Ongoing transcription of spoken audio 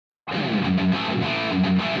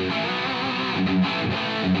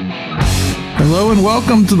Hello and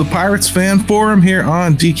welcome to the Pirates Fan Forum here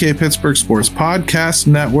on DK Pittsburgh Sports Podcast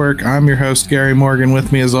Network. I'm your host, Gary Morgan.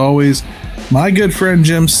 With me, as always, my good friend,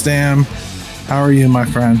 Jim Stam. How are you, my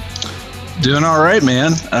friend? Doing all right,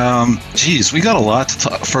 man. We got a lot to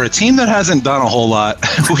talk for a team that hasn't done a whole lot.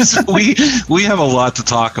 we have a lot to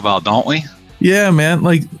talk about, don't we? Yeah, man.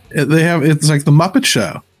 Like it's like the Muppet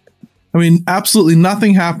Show. I mean, absolutely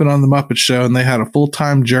nothing happened on the Muppet Show, and they had a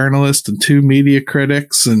full-time journalist and 2 media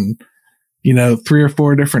critics and 3 or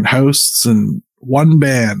 4 different hosts and 1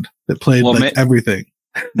 band that played everything.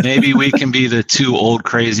 Maybe we can be the 2 old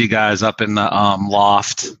crazy guys up in the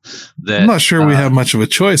loft. I'm not sure we have much of a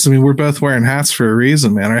choice. I mean, we're both wearing hats for a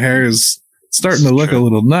reason, man. Our hair is starting to look a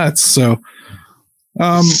little nuts. So,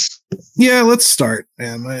 yeah, let's start,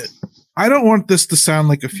 man. I don't want this to sound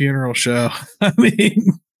like a funeral show. I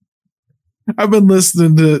mean, I've been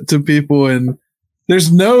listening to people, and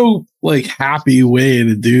there's no happy way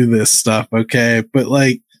to do this stuff. Okay. But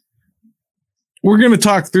we're going to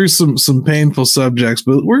talk through some painful subjects,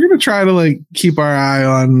 but we're going to try to keep our eye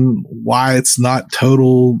on why it's not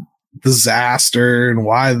total disaster and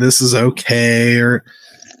why this is okay. Or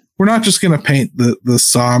we're not just going to paint the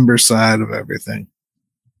somber side of everything.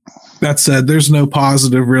 That said, there's no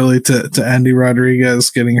positive really to Endy Rodriguez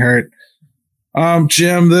getting hurt.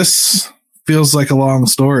 Jim, this feels like a long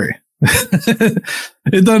story.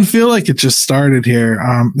 It doesn't feel like it just started here.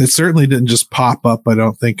 It certainly didn't just pop up, I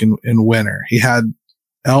don't think, in winter. He had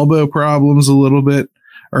elbow problems a little bit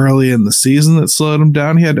early in the season that slowed him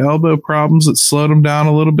down. He had elbow problems that slowed him down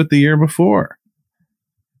a little bit the year before.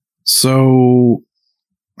 So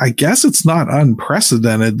I guess it's not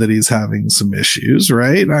unprecedented that he's having some issues,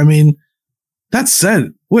 right? I mean, that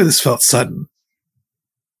said, boy, this felt sudden.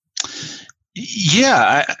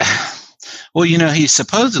 Yeah. Well, he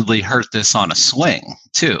supposedly hurt this on a swing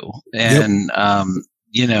too. And,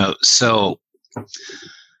 so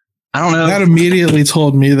I don't know. That immediately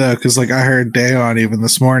told me though, because I heard Dayon even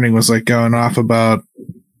this morning was going off about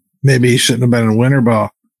maybe he shouldn't have been in winter ball.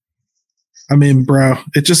 I mean, bro,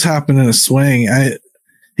 it just happened in a swing.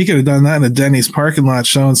 He could have done that in a Denny's parking lot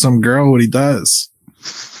showing some girl what he does.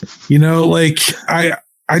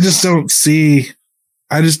 I just don't see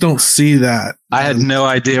that. I had no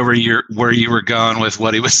idea where you were going with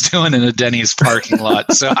what he was doing in a Denny's parking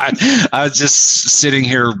lot. So I was just sitting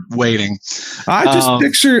here waiting. I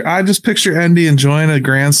just picture Endy enjoying a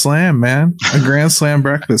Grand Slam, man. A Grand Slam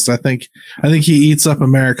breakfast. I think he eats up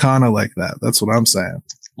Americana like that. That's what I'm saying.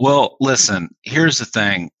 Well, listen, here's the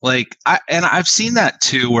thing. I've seen that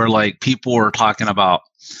too, where people were talking about,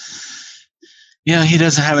 he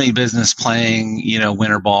doesn't have any business playing,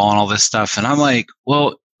 winter ball and all this stuff. And I'm like,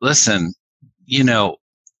 well, listen,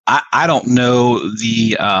 I don't know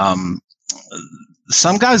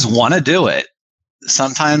some guys want to do it.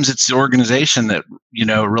 Sometimes it's the organization that,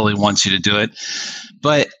 really wants you to do it.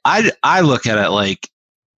 But I look at it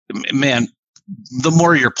man, the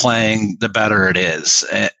more you're playing, the better it is.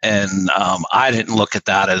 And I didn't look at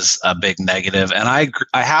that as a big negative. And I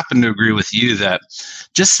happen to agree with you that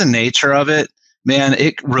just the nature of it, man,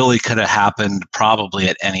 it really could have happened probably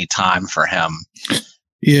at any time for him.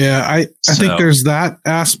 Yeah, I think there's that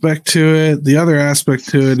aspect to it. The other aspect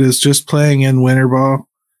to it is just playing in winter ball.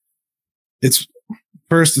 It's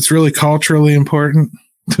really culturally important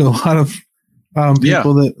to a lot of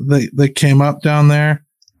people that came up down there.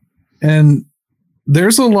 And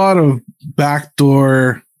there's a lot of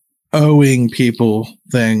backdoor owing people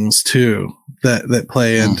things too that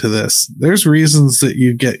play into this. There's reasons that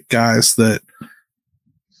you get guys that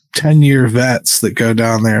 10-year vets that go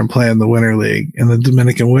down there and play in the Winter League. In the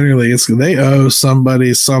Dominican Winter League, they owe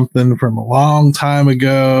somebody something from a long time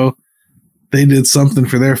ago. They did something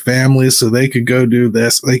for their family so they could go do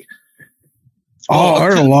this. There's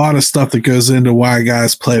a lot of stuff that goes into why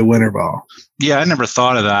guys play winter ball. Yeah, I never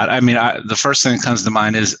thought of that. I mean, the first thing that comes to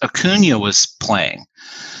mind is Acuna was playing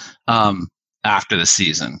after the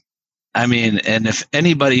season. I mean, and if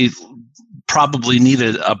anybody probably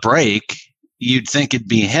needed a break, you'd think it'd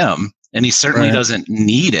be him, and he certainly doesn't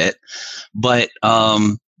need it. But,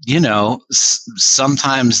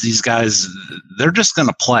 sometimes these guys, they're just going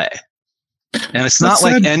to play. And it's not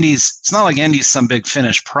like Endy's some big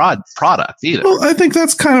finished product either. Well, I think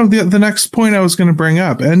that's kind of the next point I was going to bring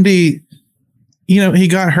up. Endy, he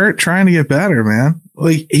got hurt trying to get better, man.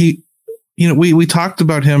 We talked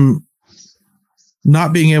about him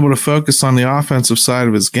not being able to focus on the offensive side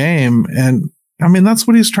of his game. And I mean, that's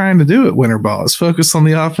what he's trying to do at winter ball, is focus on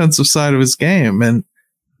the offensive side of his game and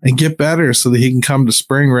get better so that he can come to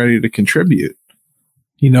spring ready to contribute,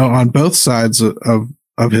 on both sides of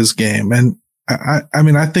his game. And I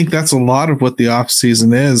mean, I think that's a lot of what the off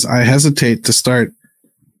season is. I hesitate to start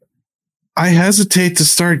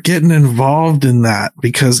getting involved in that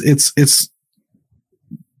because it's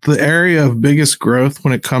the area of biggest growth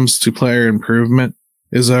when it comes to player improvement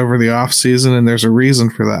is over the off season. And there's a reason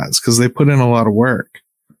for that. It's because they put in a lot of work.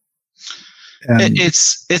 And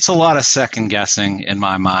it's a lot of second guessing in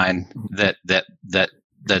my mind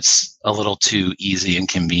that's a little too easy and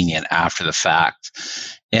convenient after the fact.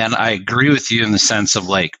 And I agree with you in the sense of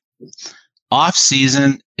like off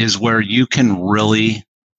season is where you can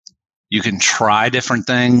try different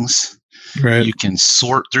things. right. You can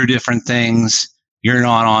sort through different things. You're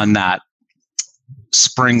not on that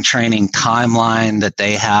spring training timeline that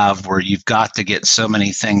they have where you've got to get so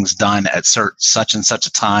many things done at such and such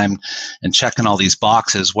a time and checking all these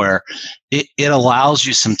boxes where it allows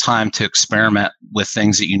you some time to experiment with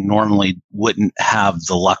things that you normally wouldn't have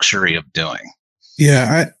the luxury of doing.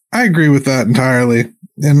 Yeah, I agree with that entirely.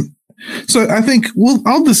 And so I think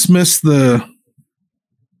I'll dismiss the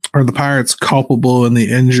Pirates culpable in the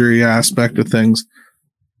injury aspect of things.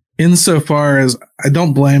 Insofar as I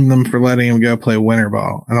don't blame them for letting him go play winter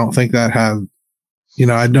ball. I don't think that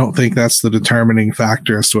I don't think that's the determining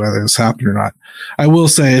factor as to whether this happened or not. I will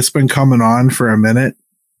say it's been coming on for a minute.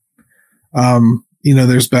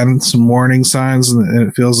 There's been some warning signs and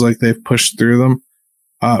it feels like they've pushed through them.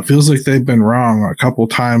 It feels like they've been wrong a couple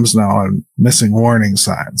times now on missing warning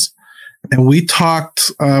signs. And we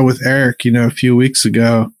talked with Eric, a few weeks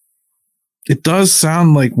ago. It does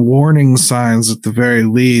sound like warning signs at the very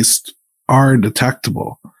least are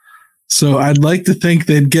detectable. So I'd like to think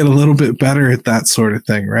they'd get a little bit better at that sort of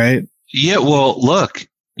thing, right? Yeah, well, look,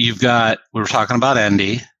 we were talking about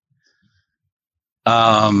Endy.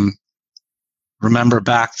 Remember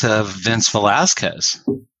back to Vince Velasquez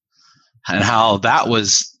and how that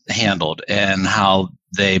was handled and how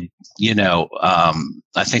they,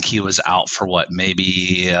 I think he was out for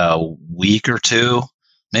maybe a week or two.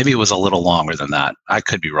 Maybe it was a little longer than that. I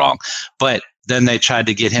could be wrong. But then they tried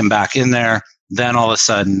to get him back in there. Then all of a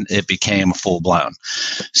sudden it became full blown.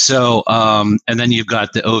 So, and then you've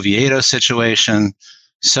got the Oviedo situation.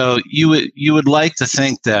 So you would like to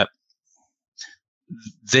think that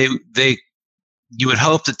you would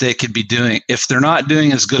hope that they could be doing, if they're not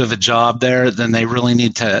doing as good of a job there, then they really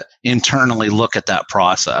need to internally look at that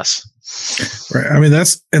process. Right. I mean,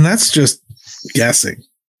 that's just guessing.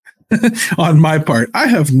 On my part, I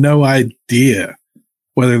have no idea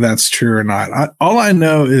whether that's true or not. All I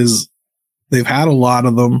know is they've had a lot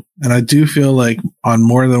of them, and I do feel like on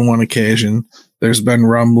more than one occasion, there's been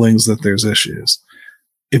rumblings that there's issues.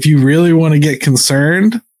 If you really want to get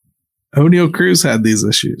concerned, O'Neal Cruz had these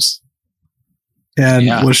issues and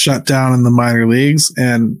was shut down in the minor leagues,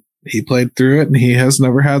 and he played through it, and he has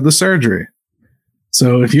never had the surgery.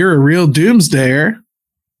 So if you're a real doomsdayer,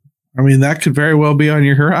 I mean, that could very well be on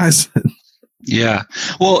your horizon. Yeah.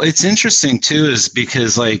 Well, it's interesting too, is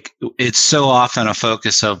because it's so often a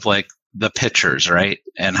focus of the pitchers, right?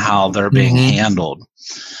 And how they're being handled.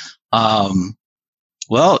 Well,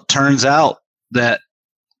 it turns out that,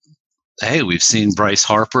 hey, we've seen Bryce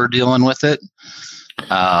Harper dealing with it.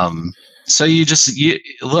 So you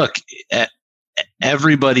look,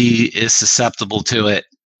 everybody is susceptible to it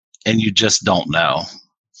and you just don't know.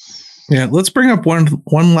 Yeah, let's bring up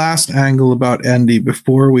one last angle about Endy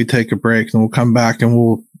before we take a break, and we'll come back and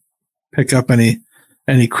we'll pick up any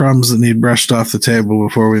crumbs that need brushed off the table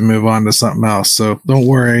before we move on to something else. So don't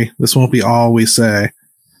worry, this won't be all we say.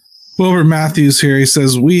 Wilbur Matthews here, he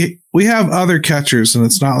says, we have other catchers, and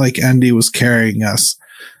it's not like Endy was carrying us.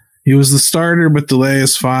 He was the starter, but DeLay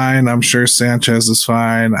is fine. I'm sure Sanchez is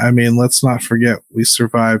fine. I mean, let's not forget we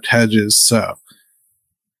survived Hedges. So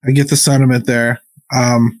I get the sentiment there.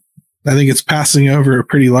 I think it's passing over a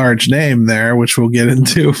pretty large name there, which we'll get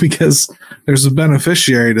into because there's a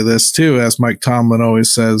beneficiary to this too. As Mike Tomlin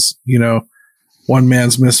always says, one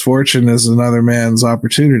man's misfortune is another man's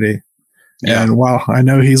opportunity. Yeah. And while I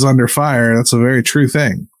know he's under fire, that's a very true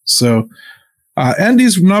thing. So,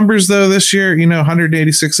 Endy's numbers though this year,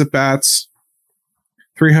 186 at bats,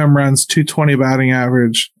 3 home runs, 220 batting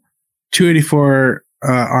average, 284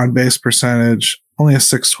 on base percentage, only a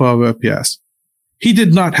 612 OPS. He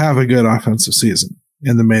did not have a good offensive season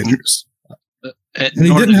in the majors. And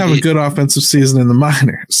he didn't have a good offensive season in the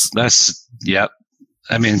minors. Yep.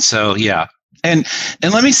 I mean, so yeah. And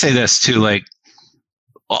let me say this too,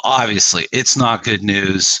 obviously it's not good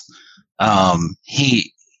news.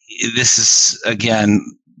 This is again,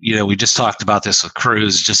 we just talked about this with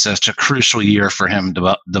Cruz, just such a crucial year for him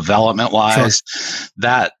development wise. Sure.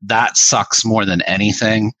 That sucks more than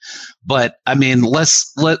anything. But I mean,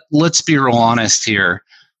 let's be real honest here.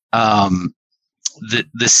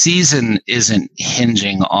 the season isn't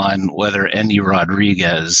hinging on whether Endy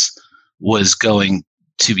Rodriguez was going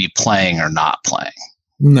to be playing or not playing.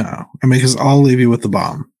 No, I mean, because I'll leave you with the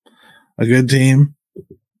bomb. A good team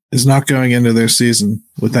is not going into their season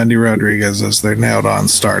with Endy Rodriguez as their nailed-on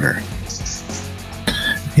starter.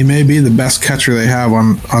 He may be the best catcher they have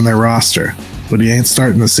on their roster, but he ain't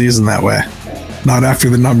starting the season that way. Not after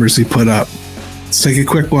the numbers he put up. Let's take a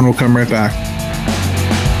quick one. We'll come right back.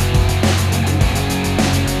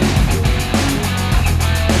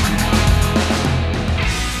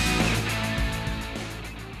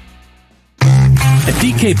 At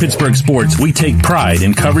DK Pittsburgh Sports, we take pride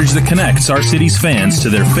in coverage that connects our city's fans to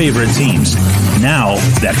their favorite teams. Now,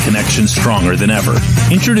 that connection's stronger than ever.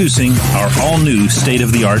 Introducing our all-new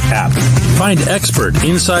state-of-the-art app. Find expert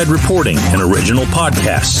inside reporting and original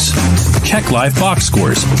podcasts. Check live box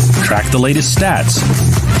scores. Track the latest stats.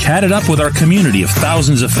 Chat it up with our community of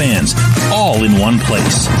thousands of fans, all in one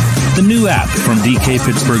place. The new app from DK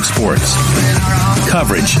Pittsburgh Sports.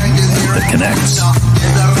 Coverage that connects.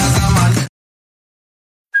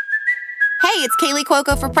 Hey, it's Kaylee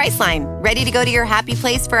Cuoco for Priceline. Ready to go to your happy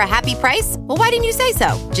place for a happy price? Well, why didn't you say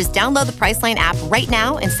so? Just download the Priceline app right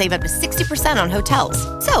now and save up to 60% on hotels.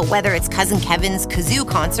 So whether it's Cousin Kevin's Kazoo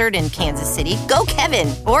Concert in Kansas City, go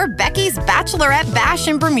Kevin, or Becky's Bachelorette Bash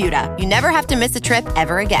in Bermuda, you never have to miss a trip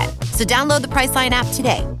ever again. So download the Priceline app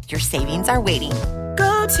today. Your savings are waiting.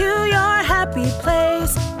 Go to your happy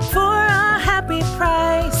place for a happy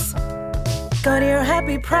price. Go to your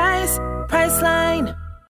happy price, Priceline.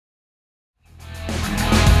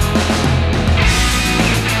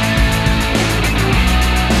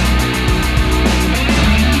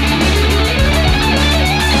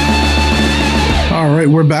 All right,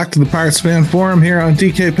 we're back to the Pirates Fan Forum here on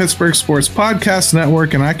DK Pittsburgh Sports Podcast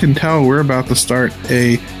Network, and I can tell we're about to start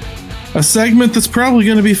a segment that's probably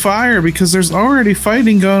going to be fire because there's already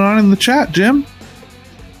fighting going on in the chat, Jim.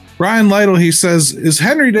 Ryan Lytle, he says, is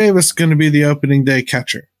Henry Davis going to be the opening day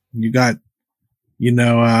catcher? You got,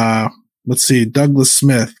 let's see, Douglas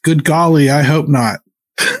Smith. Good golly, I hope not.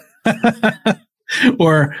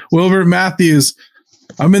 Or Wilbert Matthews.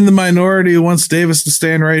 I'm in the minority who wants Davis to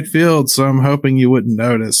stay in right field, so I'm hoping you wouldn't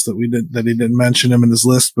notice that he didn't mention him in his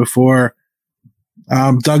list before.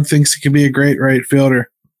 Doug thinks he can be a great right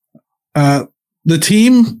fielder. The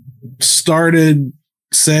team started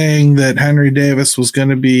saying that Henry Davis was going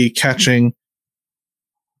to be catching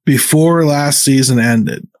before last season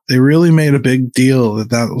ended. They really made a big deal that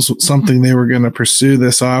was something they were going to pursue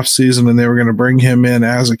this offseason, and they were going to bring him in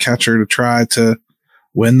as a catcher to try to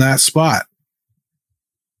win that spot.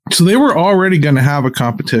 So they were already going to have a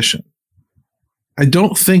competition. I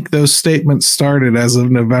don't think those statements started as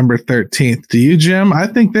of November 13th. Do you, Jim? I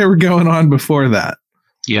think they were going on before that.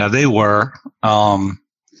 Yeah, they were. And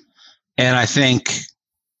I think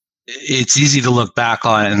it's easy to look back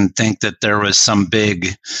on it and think that there was some big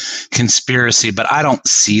conspiracy, but I don't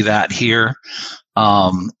see that here.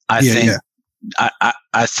 I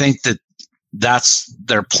think that that's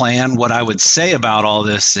their plan. What I would say about all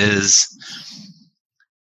this is,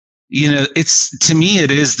 to me,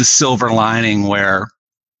 it is the silver lining where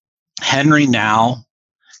Henry now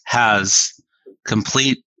has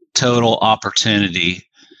complete, total opportunity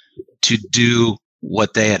to do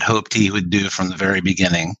what they had hoped he would do from the very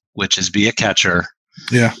beginning, which is be a catcher.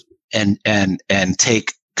 Yeah. And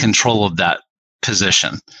take control of that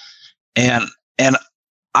position. And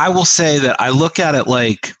I will say that I look at it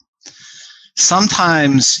like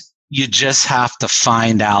sometimes you just have to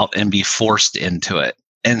find out and be forced into it.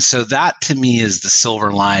 And so that to me is the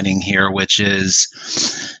silver lining here, which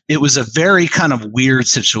is it was a very kind of weird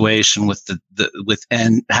situation with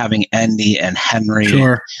having Endy and Henry.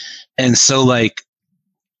 Sure. And so like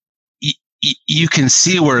you can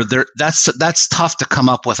see where that's tough to come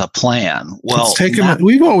up with a plan. Well,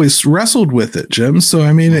 we've always wrestled with it, Jim. So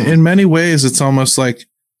I mean, in many ways, it's almost like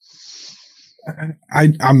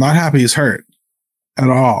I'm not happy he's hurt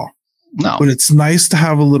at all. No, but it's nice to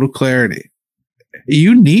have a little clarity.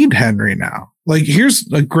 You need Henry now. Like, here's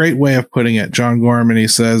a great way of putting it. John Gorman, he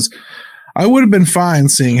says, I would have been fine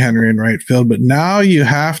seeing Henry in right field, but now you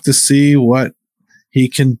have to see what he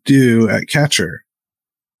can do at catcher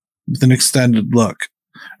with an extended look.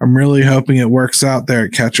 I'm really hoping it works out there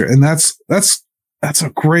at catcher. And that's a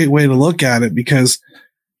great way to look at it, because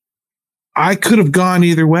I could have gone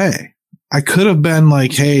either way. I could have been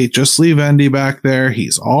like, hey, just leave Endy back there.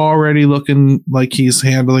 He's already looking like he's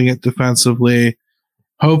handling it defensively.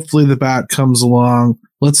 Hopefully the bat comes along.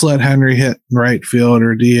 Let's let Henry hit in right field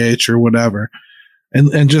or DH or whatever,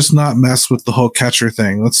 and just not mess with the whole catcher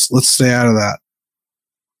thing. Let's stay out of that.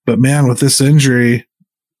 But man, with this injury,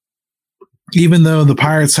 even though the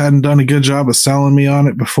Pirates hadn't done a good job of selling me on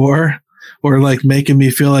it before, or like making me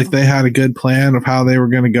feel like they had a good plan of how they were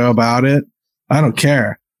going to go about it, I don't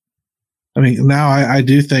care. I mean, now I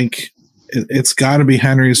do think it's got to be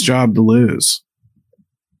Henry's job to lose.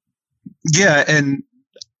 Yeah, and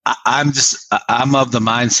I'm of the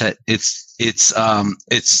mindset it's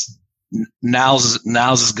now's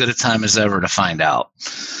as good a time as ever to find out.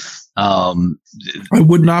 I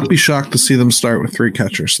would not be shocked to see them start with 3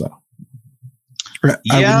 catchers, though. I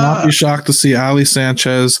would not be shocked to see Ali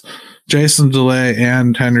Sanchez, Jason DeLay,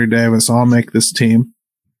 and Henry Davis all make this team.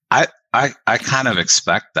 I kind of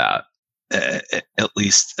expect that, at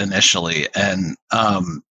least initially. And,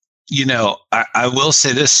 I will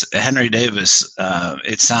say this, Henry Davis,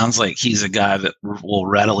 it sounds like he's a guy that will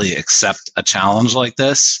readily accept a challenge like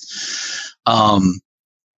this.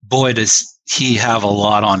 Boy, does he have a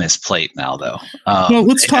lot on his plate now, though. Well,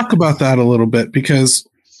 let's talk about that a little bit, because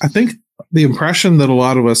I think the impression that a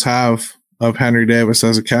lot of us have of Henry Davis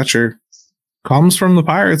as a catcher comes from the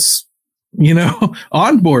Pirates,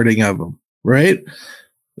 onboarding of him, right?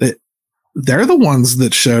 They're the ones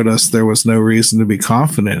that showed us there was no reason to be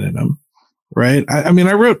confident in him, right? I mean,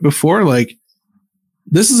 I wrote before, like,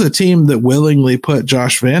 this is a team that willingly put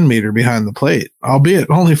Josh Van Meter behind the plate, albeit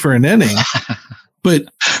only for an inning. But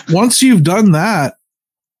once you've done that,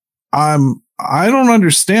 I don't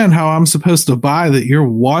understand how I'm supposed to buy that your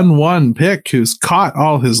 1-1 pick who's caught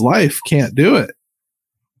all his life can't do it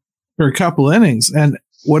for a couple innings. And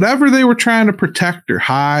whatever they were trying to protect or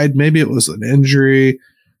hide, maybe it was an injury,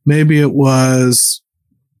 maybe it was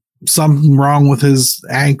something wrong with his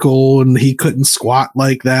ankle and he couldn't squat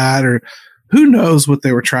like that, or who knows what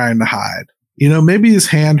they were trying to hide. Maybe his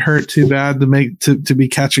hand hurt too bad to be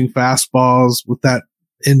catching fastballs with that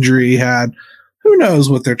injury he had. Who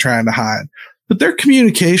knows what they're trying to hide? But their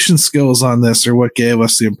communication skills on this are what gave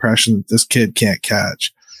us the impression that this kid can't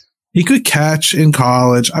catch. He could catch in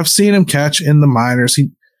college. I've seen him catch in the minors.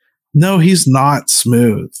 He's not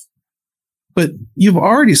smooth. But you've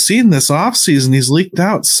already seen this offseason. He's leaked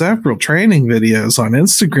out several training videos on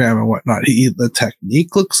Instagram and whatnot. The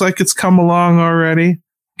technique looks like it's come along already.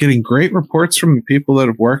 Getting great reports from the people that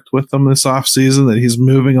have worked with him this offseason that he's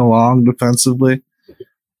moving along defensively.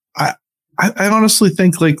 I honestly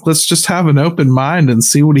think, like, let's just have an open mind and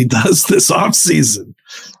see what he does this offseason.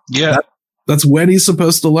 Yeah. That's when he's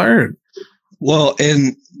supposed to learn. Well,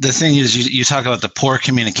 and the thing is, you talk about the poor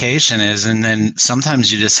communication and then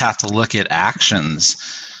sometimes you just have to look at actions,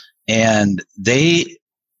 and they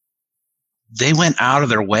went out of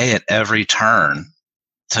their way at every turn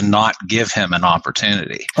to not give him an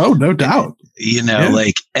opportunity. Oh, no doubt.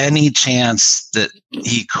 Like any chance that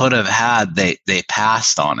he could have had, they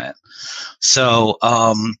passed on it. So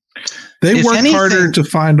they worked harder to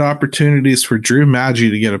find opportunities for Drew Maggi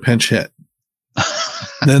to get a pinch hit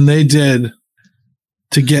than they did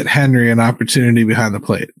to get Henry an opportunity behind the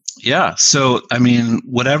plate. Yeah. So, I mean,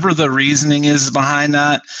 whatever the reasoning is behind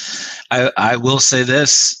that, I will say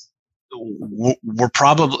this. We're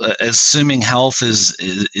probably assuming health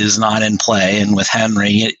is not in play, and with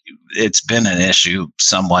Henry, it's been an issue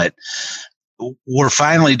somewhat. We're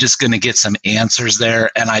finally just going to get some answers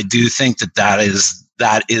there, and I do think that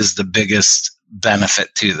is the biggest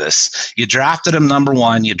benefit to this. You drafted him number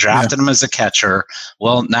 1. You drafted him as a catcher.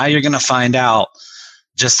 Well, now you're going to find out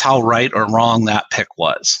just how right or wrong that pick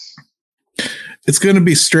was. It's going to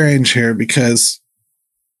be strange here because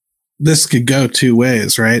this could go 2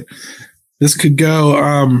 ways, right? This could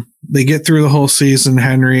go, they get through the whole season.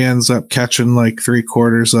 Henry ends up catching like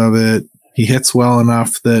 3/4 of it. He hits well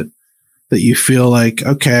enough that you feel like,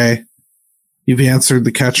 okay, you've answered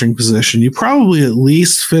the catching position. You probably at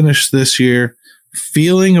least finish this year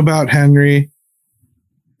feeling about Henry,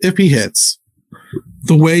 if he hits,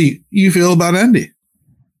 the way you feel about Endy.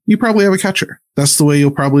 You probably have a catcher. That's the way you'll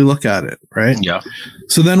probably look at it, right? Yeah.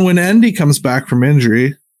 So then when Endy comes back from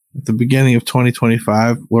injury at the beginning of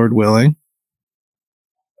 2025, Lord willing,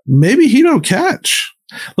 maybe he don't catch.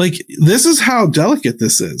 Like, this is how delicate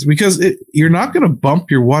this is, because you're not going to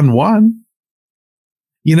bump your 1-1,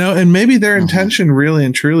 and maybe their intention really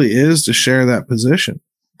and truly is to share that position.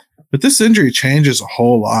 But this injury changes a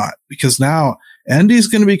whole lot, because now Endy's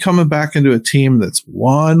going to be coming back into a team that's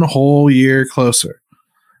 1 whole year closer,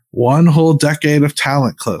 1 whole decade of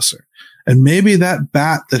talent closer. And maybe that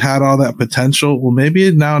bat that had all that potential, well, maybe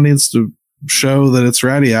it now needs to show that it's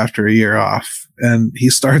ready after a year off. And he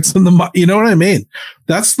starts in you know what I mean?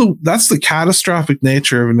 That's the catastrophic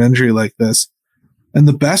nature of an injury like this. And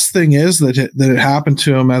the best thing is that it happened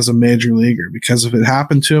to him as a major leaguer, because if it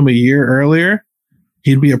happened to him a year earlier,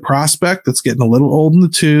 he'd be a prospect that's getting a little old in the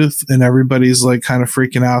tooth, and everybody's like kind of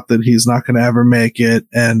freaking out that he's not going to ever make it.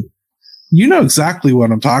 And you know exactly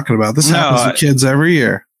what I'm talking about. This happens to kids every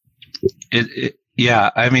year. Yeah.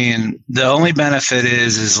 I mean, the only benefit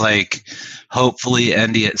is like hopefully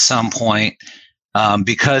Endy at some point,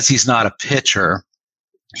 because he's not a pitcher,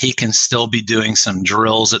 he can still be doing some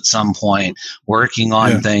drills at some point, working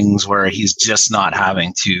on things where he's just not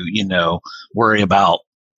having to, you know, worry about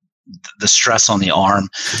the stress on the arm.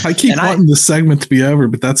 I keep wanting this segment to be over,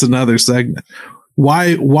 but that's another segment.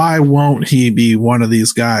 Why won't he be one of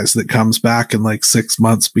these guys that comes back in like 6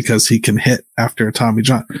 months because he can hit after a Tommy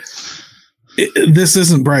John? This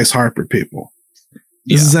isn't Bryce Harper, people.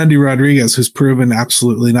 This is Endy Rodriguez, who's proven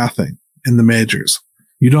absolutely nothing in the majors.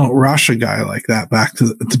 You don't rush a guy like that back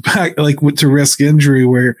to risk injury,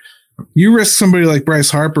 where you risk somebody like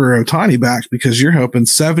Bryce Harper or Ohtani back because you're hoping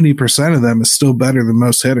 70% of them is still better than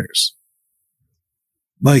most hitters.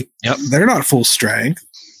 Like, they're not full strength.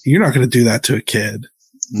 You're not going to do that to a kid.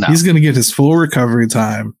 No. He's going to get his full recovery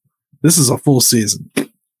time. This is a full season.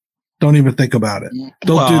 Don't even think about it.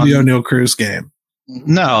 Don't do the O'Neal Cruz game.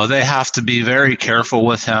 No, they have to be very careful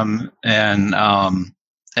with him and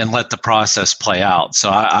let the process play out. So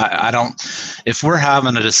I don't, if we're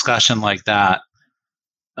having a discussion like that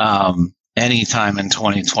anytime in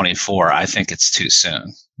 2024, I think it's too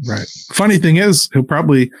soon. Right. Funny thing is, he'll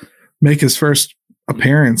probably make his first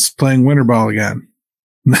appearance playing winter ball again.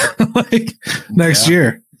 Like next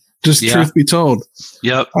year. Just truth be told.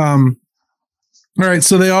 Yep. All right.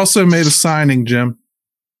 So they also made a signing, Jim.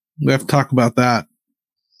 We have to talk about that.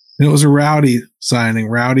 And it was a Rowdy signing,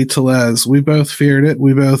 Rowdy Tellez. We both feared it.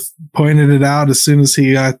 We both pointed it out as soon as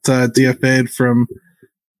he got DFA'd from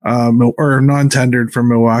or non-tendered from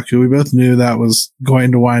Milwaukee. We both knew that was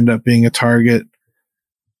going to wind up being a target.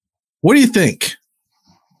 What do you think?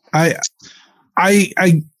 I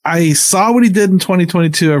saw what he did in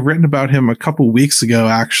 2022. I've written about him a couple weeks ago,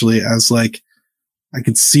 actually, as like I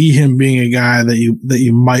could see him being a guy that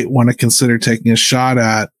you might want to consider taking a shot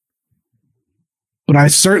at. But I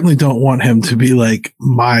certainly don't want him to be like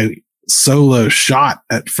my solo shot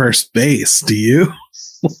at first base. Do you?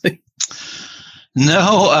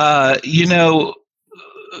 No, you know,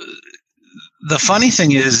 the funny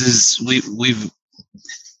thing is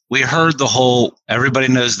we heard the whole, everybody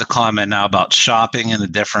knows the comment now about shopping in a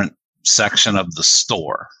different section of the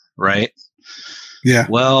store, right? Yeah.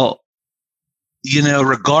 Well, you know,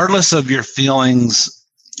 regardless of your feelings,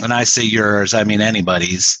 and I say yours, I mean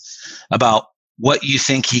anybody's, about what you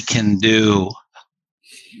think he can do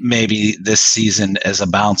maybe this season as a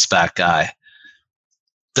bounce back guy.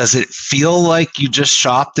 Does it feel like you just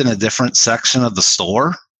shopped in a different section of the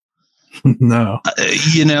store? No.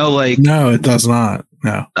 You know, like, no, it does not.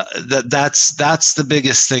 No. That's the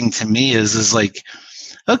biggest thing to me is like,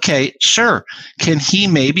 okay, sure. Can he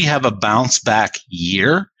maybe have a bounce back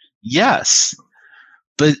year? Yes.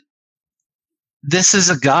 But this is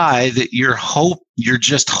a guy that you're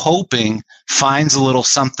just hoping finds a little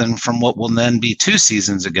something from what will then be 2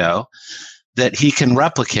 seasons ago that he can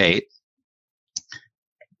replicate.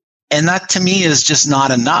 And that to me is just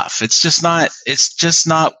not enough. It's just not,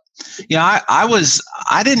 you know,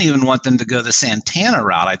 I didn't even want them to go the Santana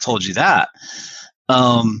route. I told you that.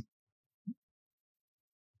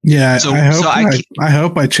 Yeah. So I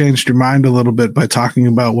hope I changed your mind a little bit by talking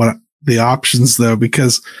about what the options though,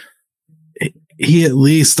 because he at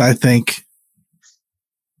least, I think,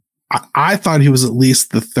 I thought he was at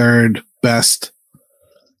least the third best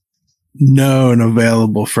known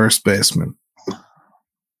available first baseman.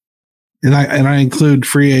 And I include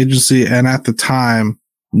free agency and at the time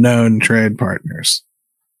known trade partners.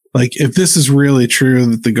 Like if this is really true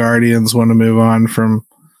that the Guardians want to move on from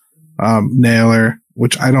Naylor,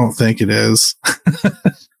 which I don't think it is.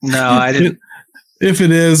 No, I didn't. If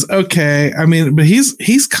it is, okay. I mean, but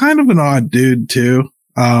he's kind of an odd dude too.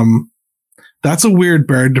 That's a weird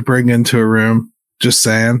bird to bring into a room. Just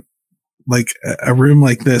saying, like a room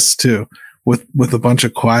like this too, with a bunch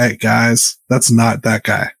of quiet guys. That's not that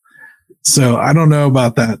guy. So I don't know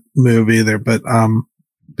about that move either, but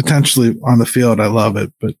potentially on the field, I love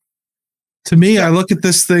it. But to me, I look at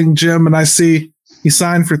this thing, Jim, and I see he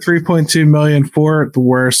signed for $3.2 million for at the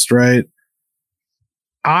worst, right?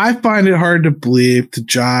 I find it hard to believe to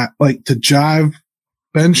jive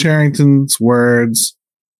Ben Cherington's words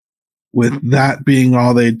with that being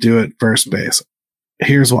all they do at first base.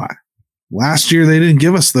 Here's why. Last year, they didn't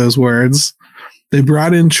give us those words. They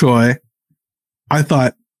brought in Choi. I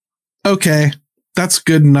thought, okay, that's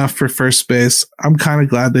good enough for first base. I'm kind of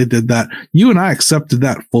glad they did that. You and I accepted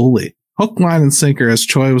that fully. hook, line, and sinker as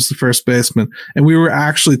Choi was the first baseman, and we were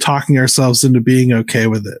actually talking ourselves into being okay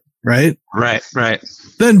with it, right? Right.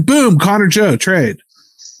 Then boom, Connor Joe trade.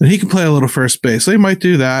 And he can play a little first base. So he might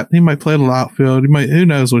do that. He might play a little outfield. Who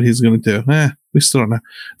knows what he's going to do? We still don't know.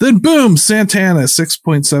 Then boom, Santana,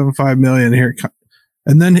 $6.75 million here.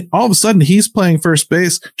 And then all of a sudden he's playing first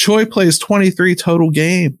base. Choi plays 23 total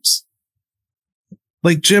games.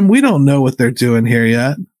 Like, Jim, we don't know what they're doing here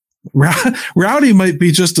yet. Rowdy might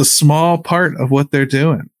be just a small part of what they're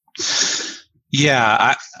doing.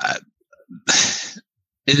 Yeah.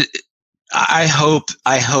 I hope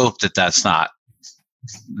that that's not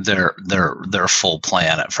their full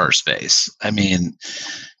plan at first base. I mean,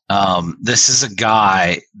 this is a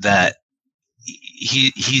guy that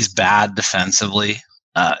he's bad defensively.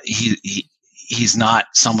 He's not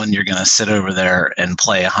someone you're going to sit over there and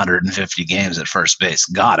play 150 games at first base.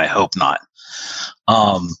 God, I hope not.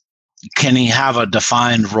 Can he have a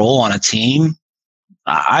defined role on a team?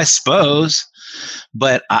 I suppose,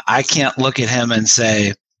 but I can't look at him and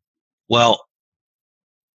say, well,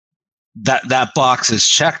 that box is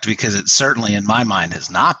checked, because it certainly in my mind has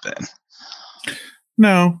not been.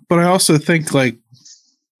 No, but I also think like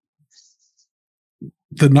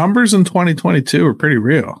the numbers in 2022 are pretty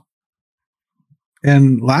real.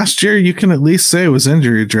 And last year you can at least say it was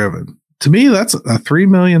injury driven. To me, that's a $3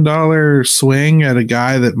 million swing at a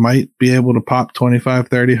guy that might be able to pop 25,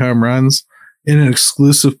 30 home runs in an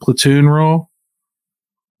exclusive platoon role.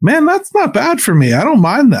 Man, that's not bad for me. I don't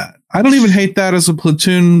mind that. I don't even hate that as a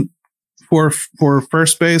platoon for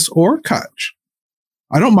first base or catch.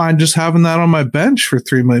 I don't mind just having that on my bench for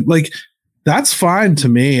 $3 million. Like, that's fine to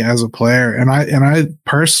me as a player. And I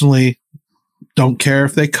personally don't care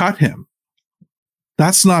if they cut him.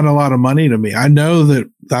 That's not a lot of money to me. I know that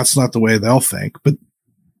that's not the way they'll think, but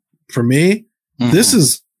for me, this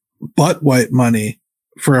is butt wipe money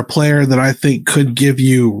for a player that I think could give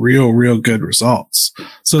you real good results.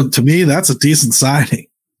 So to me, that's a decent signing.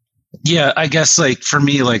 Yeah, I guess like for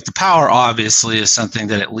me, like the power obviously is something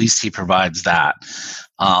that at least he provides that.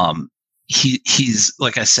 He's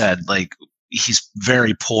like I said, like he's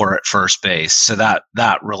very poor at first base. So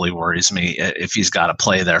that really worries me if he's got to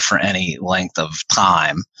play there for any length of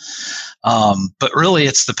time. But really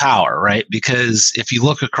it's the power, right? Because if you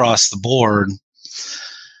look across the board,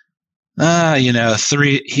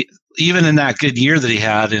 even in that good year that he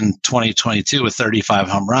had in 2022 with 35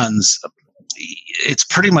 home runs, it's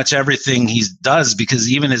pretty much everything he does,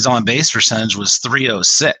 because even his on base percentage was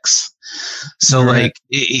 .306. So right. Like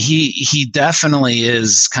he definitely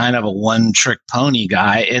is kind of a one trick pony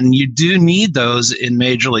guy, and you do need those in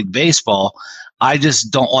Major League Baseball. I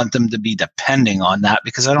just don't want them to be depending on that,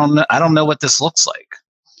 because I don't know what this looks like.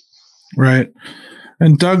 Right.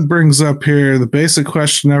 And Doug brings up here the basic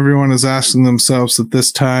question everyone is asking themselves at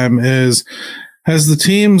this time is, has the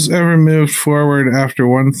teams ever moved forward after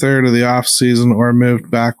 1/3 of the offseason or moved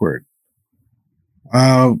backward?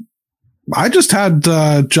 I just had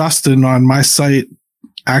Justin on my site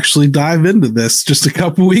actually dive into this just a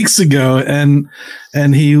couple weeks ago,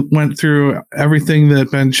 and he went through everything that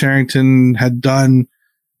Ben Cherington had done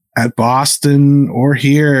at Boston or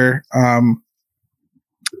here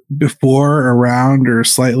before, around, or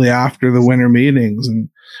slightly after the winter meetings, and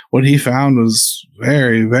what he found was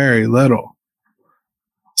very, very little.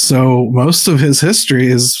 So most of his history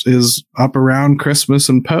is up around Christmas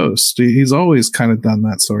and post. He's always kind of done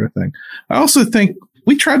that sort of thing. I also think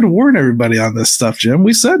we tried to warn everybody on this stuff, Jim.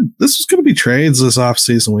 We said this was going to be trades this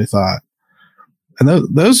offseason, we thought. And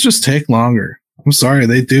those just take longer. I'm sorry,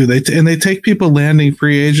 they do. They take people landing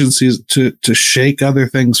free agencies to shake other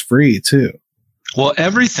things free too. Well,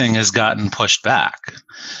 everything has gotten pushed back.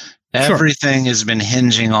 Everything has been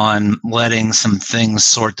hinging on letting some things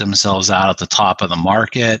sort themselves out at the top of the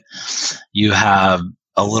market. You have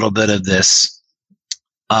a little bit of this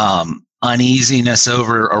uneasiness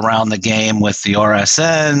around the game with the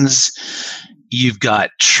RSNs. You've got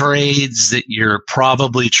trades that you're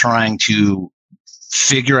probably trying to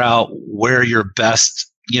figure out where your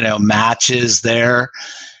best, match is there.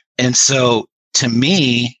 And so to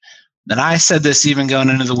me, and I said this even going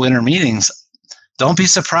into the winter meetings, don't be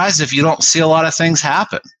surprised if you don't see a lot of things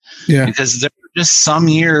happen. Yeah. Because there are just some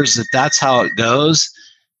years that's how it goes.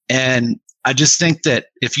 And I just think that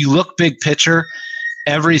if you look big picture,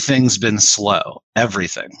 everything's been slow.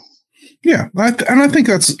 Everything. Yeah. And I think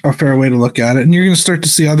that's a fair way to look at it. And you're going to start to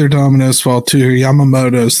see other dominoes fall too.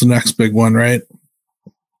 Yamamoto's the next big one, right?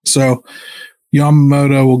 So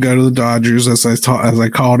Yamamoto will go to the Dodgers, as I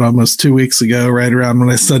called almost 2 weeks ago, right around when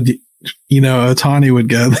I said, Ohtani would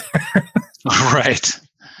go there. Right.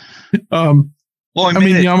 Well, I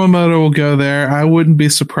mean, Yamamoto will go there. I wouldn't be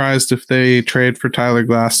surprised if they trade for Tyler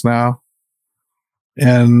Glass now.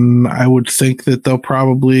 And I would think that they'll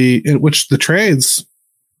probably, which the trades,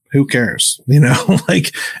 who cares?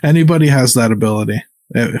 Like anybody has that ability.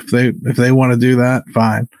 If they want to do that,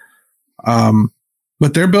 fine.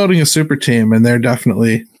 But they're building a super team and they're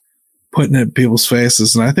definitely putting it in people's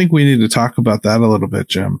faces. And I think we need to talk about that a little bit,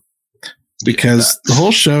 Jim, because the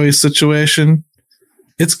whole Shohei situation,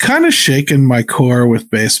 it's kind of shaken my core with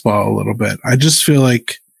baseball a little bit. I just feel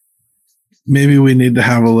like maybe we need to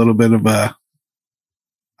have a little bit of a,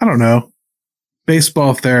 I don't know,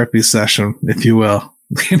 baseball therapy session, if you will.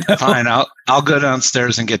 Fine, I'll go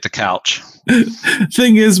downstairs and get the couch.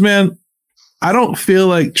 Thing is, man, I don't feel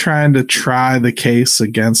like trying to try the case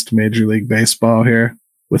against Major League Baseball here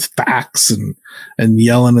with facts and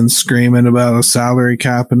yelling and screaming about a salary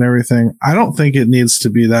cap and everything. I don't think it needs to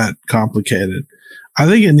be that complicated. I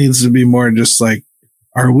think it needs to be more just like,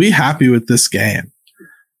 are we happy with this game?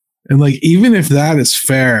 And like, even if that is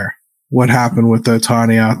fair, what happened with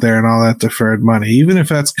Ohtani out there and all that deferred money, even if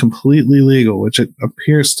that's completely legal, which it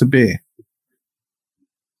appears to be,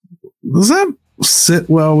 does that sit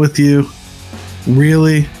well with you,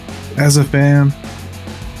 really, as a fan?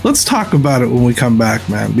 Let's talk about it when we come back,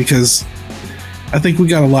 man, because I think we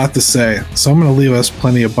got a lot to say. So I'm going to leave us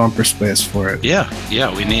plenty of bumper space for it. Yeah,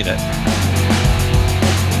 we need it.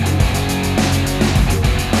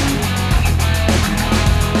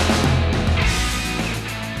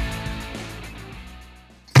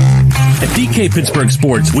 At DK Pittsburgh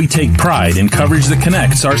Sports, we take pride in coverage that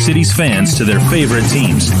connects our city's fans to their favorite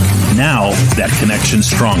teams. Now, that connection's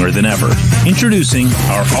stronger than ever. Introducing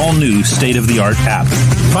our all-new state-of-the-art app.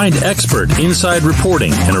 Find expert inside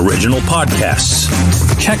reporting and original podcasts.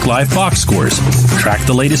 Check live box scores. Track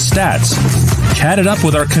the latest stats. Chat it up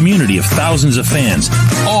with our community of thousands of fans,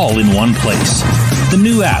 all in one place. The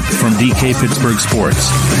new app from DK Pittsburgh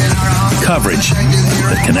Sports. Coverage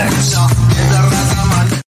that connects.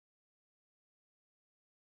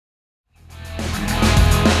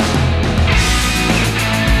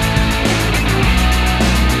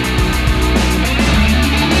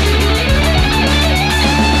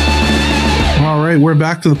 We're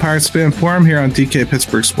back to the Pirates Fan Forum here on DK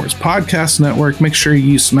Pittsburgh Sports Podcast Network. Make sure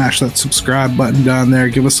you smash that subscribe button down there.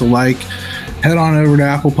 Give us a like. Head on over to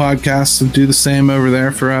Apple Podcasts and do the same over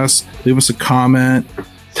there for us. Leave us a comment.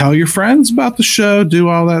 Tell your friends about the show. Do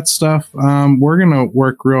all that stuff. We're going to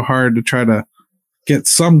work real hard to try to get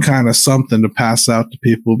some kind of something to pass out to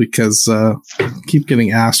people because I keep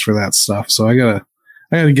getting asked for that stuff. So I gotta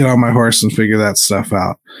get on my horse and figure that stuff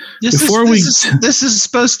out. This is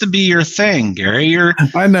supposed to be your thing, Gary.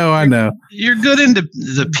 I know. You're good into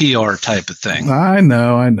the PR type of thing. I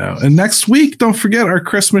know. And next week, don't forget our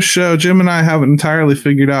Christmas show. Jim and I haven't entirely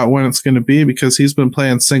figured out when it's going to be because he's been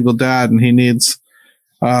playing single dad and he needs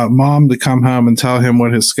mom to come home and tell him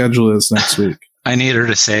what his schedule is next week. I need her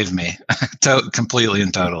to save me completely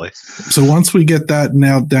and totally. So once we get that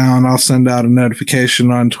nailed down, I'll send out a notification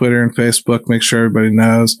on Twitter and Facebook. Make sure everybody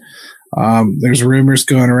knows. There's rumors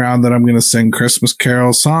going around that I'm going to sing Christmas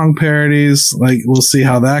Carol song parodies. Like, we'll see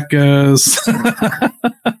how that goes.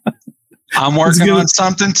 I'm working on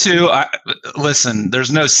something too. Listen,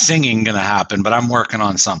 there's no singing going to happen, but I'm working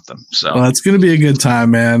on something. So well, it's going to be a good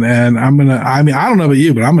time, man. And I don't know about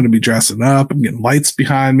you, but I'm going to be dressing up. I'm getting lights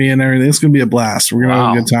behind me and everything. It's going to be a blast. We're going to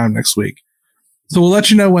have a good time next week. So we'll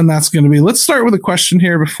let you know when that's going to be. Let's start with a question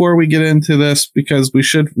here before we get into this, because we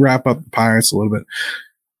should wrap up the Pirates a little bit.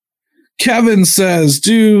 Kevin says,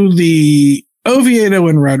 do the Oviedo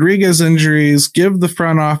and Rodriguez injuries give the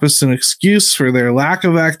front office an excuse for their lack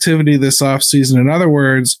of activity this offseason? In other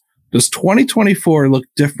words, does 2024 look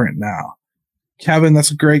different now? Kevin,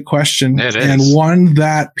 that's a great question. It is. And one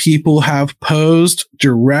that people have posed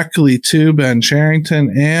directly to Ben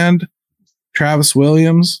Cherington and Travis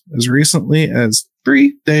Williams as recently as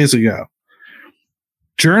 3 days ago.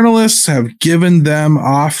 Journalists have given them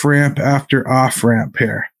off-ramp after off-ramp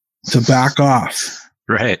here to back off.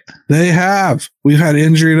 Right. They have. We've had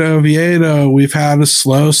injury to Oviedo. We've had a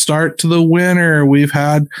slow start to the winter. We've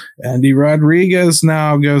had Andy Rodriguez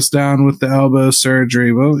now goes down with the elbow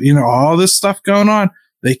surgery. Well, all this stuff going on.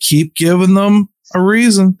 They keep giving them a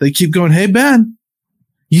reason. They keep going, hey, Ben,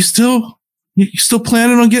 you still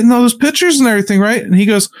planning on getting all those pitchers and everything, right? And he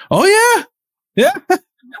goes, oh, yeah.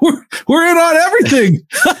 We're in on everything.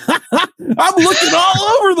 I'm looking all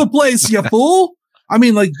over the place, you fool. I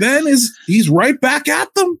mean, like, he's right back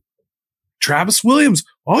at them. Travis Williams.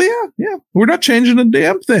 Oh, yeah. We're not changing a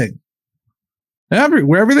damn thing.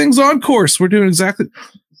 Everything's on course. We're doing exactly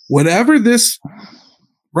whatever this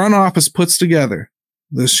front office puts together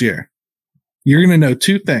this year. you're going to know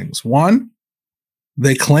two things. One,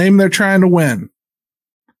 they claim they're trying to win.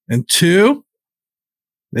 And two,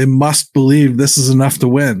 they must believe this is enough to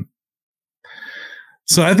win.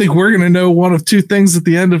 So I think we're going to know one of two things at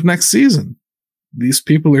the end of next season. These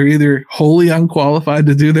people are either wholly unqualified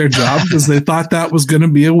to do their job because they thought that was going to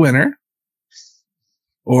be a winner,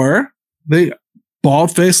 or they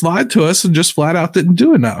bald-faced lied to us and just flat out didn't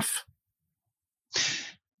do enough.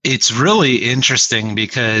 It's really interesting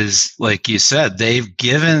because, like you said, they've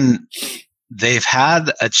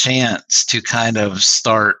had a chance to kind of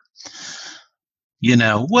start, these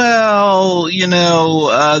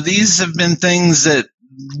have been things that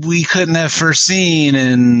we couldn't have foreseen,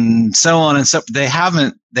 and so on and so. They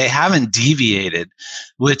haven't deviated,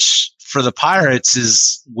 which for the Pirates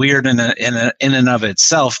is weird in and of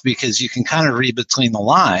itself, because you can kind of read between the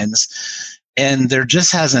lines, and there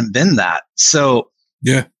just hasn't been that. So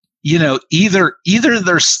yeah, either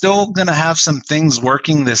they're still going to have some things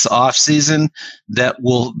working this off season that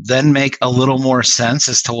will then make a little more sense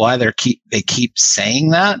as to why they keep saying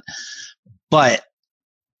that. But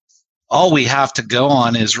all we have to go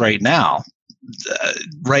on is right now.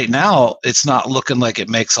 Right now, it's not looking like it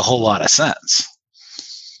makes a whole lot of sense.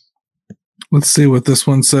 Let's see what this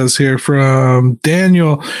one says here from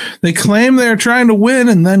Daniel. They claim they're trying to win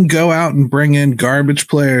and then go out and bring in garbage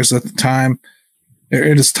players at the time.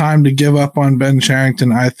 It is time to give up on Ben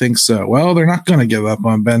Cherington. I think so. Well, they're not going to give up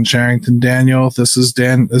on Ben Cherington, Daniel. This is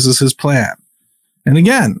his plan. And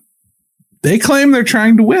again, they claim they're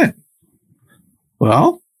trying to win.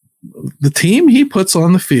 Well, the team he puts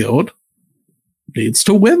on the field needs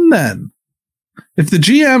to win then. If the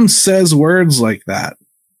GM says words like that,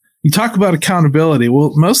 you talk about accountability.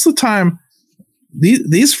 Well, most of the time,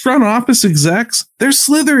 these front office execs, they're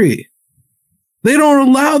slithery. They don't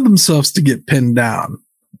allow themselves to get pinned down.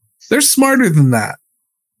 They're smarter than that.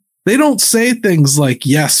 They don't say things like,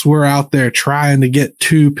 yes, we're out there trying to get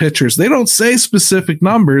 2 pitchers. They don't say specific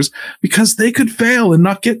numbers because they could fail and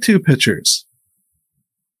not get 2 pitchers.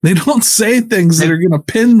 They don't say things that are going to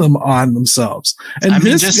pin them on themselves. And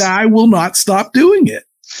this guy will not stop doing it.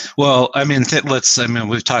 Well,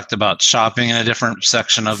 we've talked about shopping in a different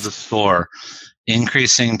section of the store,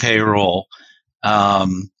 increasing payroll,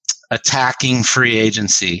 attacking free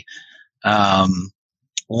agency,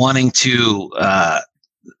 wanting to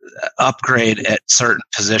upgrade at certain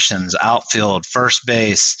positions, outfield, first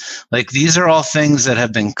base. Like, these are all things that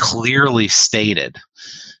have been clearly stated.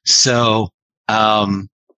 So,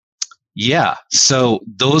 so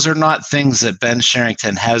those are not things that Ben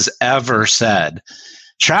Cherington has ever said.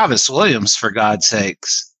 Travis Williams, for God's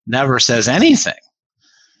sakes, never says anything,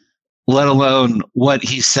 let alone what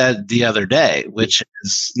he said the other day, which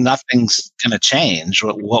is nothing's going to change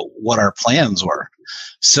what our plans were.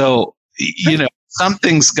 So,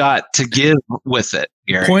 something's got to give with it,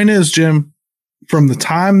 Gary. Point is, Jim, from the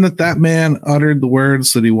time that man uttered the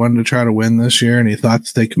words that he wanted to try to win this year and he thought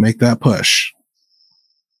that they could make that push,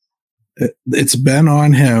 it's been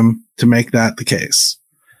on him to make that the case.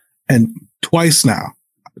 And twice now,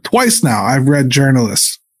 I've read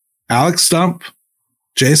journalists, Alex Stump,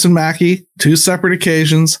 Jason Mackey, 2 separate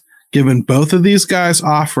occasions, giving both of these guys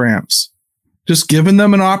off ramps, just giving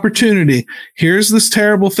them an opportunity. Here's this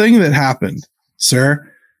terrible thing that happened,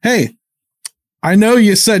 sir. Hey, I know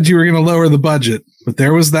you said you were going to lower the budget, but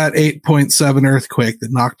there was that 8.7 earthquake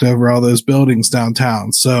that knocked over all those buildings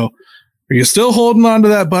downtown. So are you still holding on to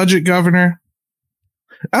that budget, Governor?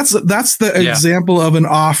 That's the example of an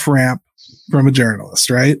off ramp from a journalist,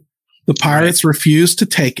 right? The Pirates refuse to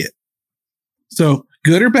take it. So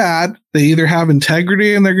good or bad, they either have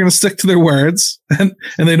integrity and they're going to stick to their words and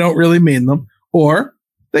they don't really mean them, or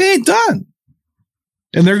they ain't done.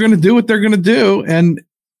 And they're going to do what they're going to do. And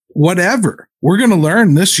whatever, we're going to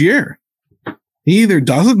learn this year. He either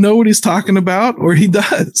doesn't know what he's talking about or he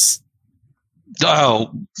does.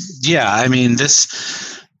 Oh, yeah. I mean,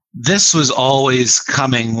 this was always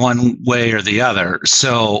coming one way or the other.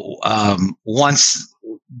 So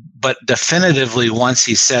definitively once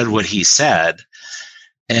he said what he said,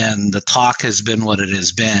 and the talk has been what it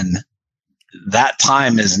has been, that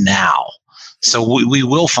time is now. So we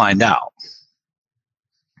will find out.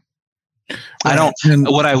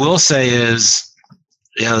 What I will say is,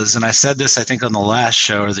 and I said this, I think, on the last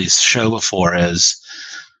show or the show before, is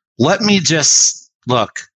let me just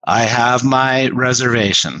look. I have my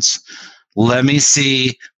reservations. Let me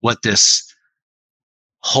see what this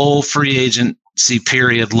whole free agency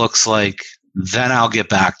period looks like. Then I'll get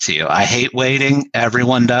back to you. I hate waiting.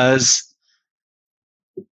 Everyone does.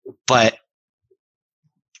 But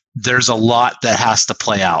there's a lot that has to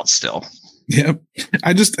play out still. Yep.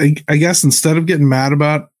 I guess instead of getting mad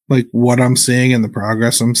about like what I'm seeing and the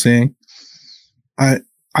progress I'm seeing. I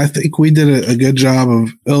think we did a good job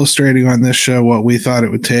of illustrating on this show what we thought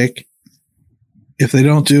it would take. If they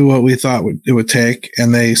don't do what we thought it would take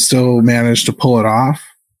and they still manage to pull it off,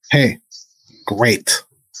 hey, great.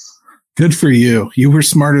 Good for you. You were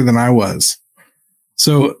smarter than I was.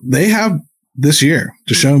 So they have this year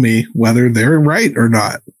to show me whether they're right or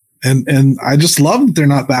not. And I just love that they're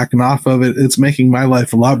not backing off of it. It's making my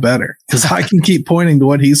life a lot better because I can keep pointing to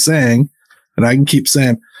what he's saying and I can keep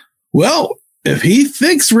saying, well, if he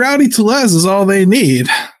thinks Rowdy Tellez is all they need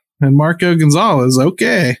and Marco Gonzalez,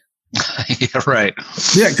 okay. Yeah, right.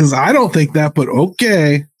 Yeah, because I don't think that, but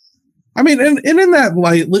okay. I mean, and in that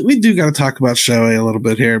light, we do got to talk about Shohei a little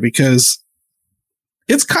bit here because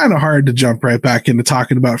it's kind of hard to jump right back into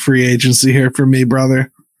talking about free agency here for me,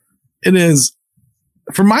 brother. It is.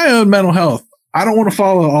 For my own mental health, I don't want to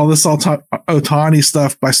follow all this Ohtani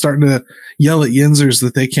stuff by starting to yell at Yinzers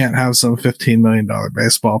that they can't have some $15 million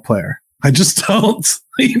baseball player. I just don't,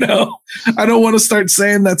 I don't want to start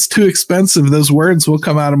saying that's too expensive. Those words will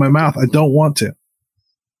come out of my mouth. I don't want to.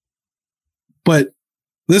 But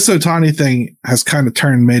this Ohtani thing has kind of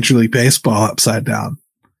turned Major League Baseball upside down.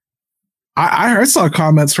 I saw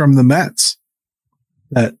comments from the Mets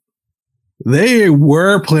that they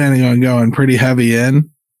were planning on going pretty heavy in.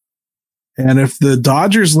 And if the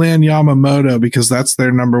Dodgers land Yamamoto, because that's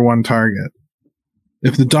their number one target,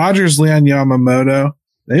 if the Dodgers land Yamamoto,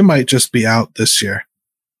 they might just be out this year.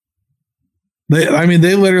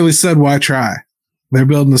 They literally said, why try? They're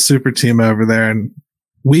building a super team over there, and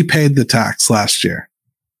we paid the tax last year.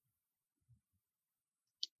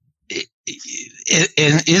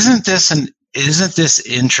 And isn't this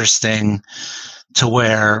interesting to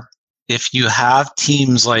where if you have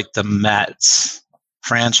teams like the Mets,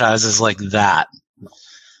 franchises like that,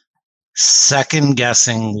 second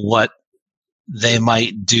guessing what they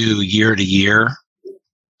might do year to year,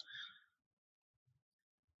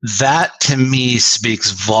 that to me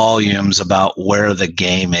speaks volumes about where the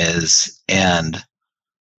game is and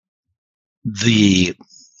the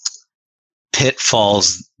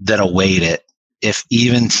pitfalls that await it if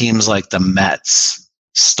even teams like the Mets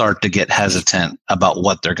start to get hesitant about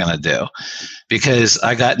what they're going to do. Because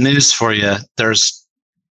I got news for you. There's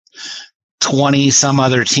 20 some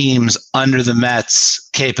other teams under the Mets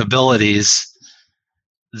capabilities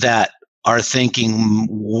that are thinking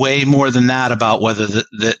way more than that about whether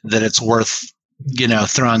that it's worth,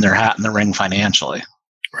 throwing their hat in the ring financially.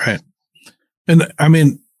 Right. And I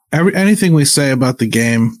mean, anything we say about the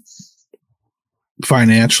game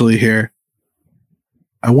financially here,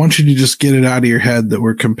 I want you to just get it out of your head that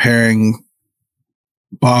we're comparing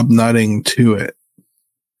Bob Nutting to it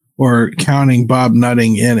or counting Bob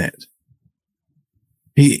Nutting in it.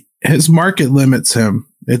 His market limits him.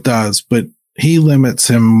 It does, but he limits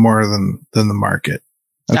him more than the market.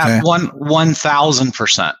 Okay. At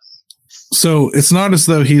 1,000%. So it's not as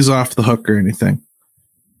though he's off the hook or anything,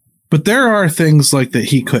 but there are things like that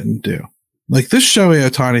he couldn't do. Like this Shohei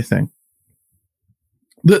Ohtani thing.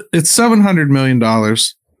 It's $700 million.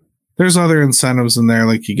 There's other incentives in there,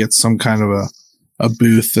 like he gets some kind of a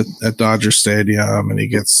booth at Dodger Stadium, and he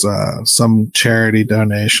gets some charity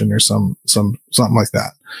donation or something like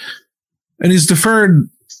that. And he's deferred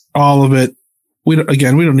all of it. We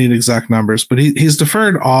don't need exact numbers, but he's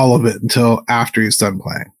deferred all of it until after he's done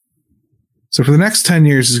playing. So for the next 10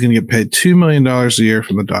 years, he's going to get paid $2 million a year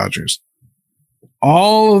from the Dodgers.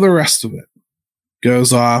 All of the rest of it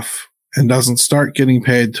goes off and doesn't start getting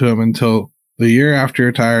paid to him until the year after he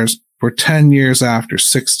retires for 10 years after,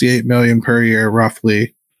 $68 million per year,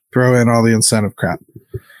 roughly. Throw in all the incentive crap.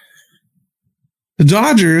 The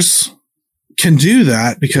Dodgers can do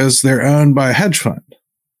that because they're owned by a hedge fund.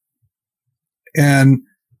 And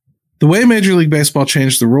the way Major League Baseball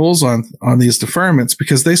changed the rules on these deferments,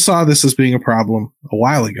 because they saw this as being a problem a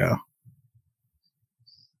while ago,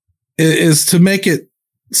 is to make it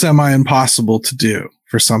semi-impossible to do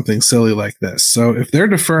for something silly like this. So if they're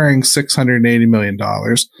deferring $680 million,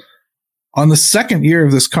 on the second year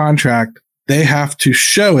of this contract, they have to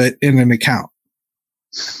show it in an account.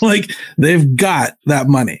 Like they've got that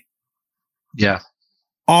money. Yeah.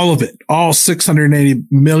 All of it, all $680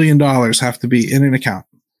 million have to be in an account.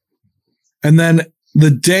 And then the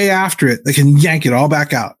day after it, they can yank it all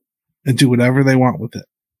back out and do whatever they want with it.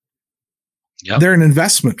 Yep. They're an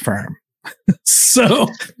investment firm. So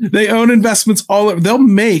they own investments all over. They'll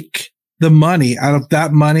make the money out of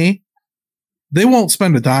that money. They won't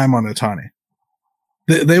spend a dime on Ohtani.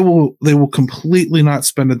 They will completely not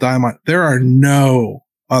spend a dime on. There are no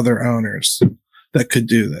other owners that could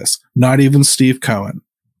do this. Not even Steve Cohen.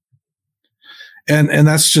 And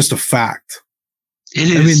that's just a fact. It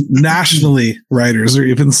is. I mean, nationally, writers are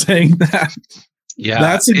even saying that.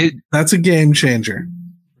 Yeah, that's a game changer.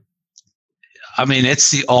 I mean,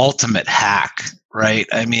 it's the ultimate hack, right?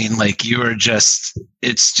 I mean, like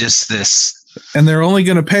it's just this. And they're only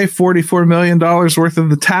going to pay $44 million worth of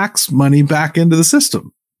the tax money back into the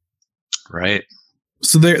system. Right.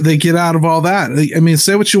 So they get out of all that. I mean,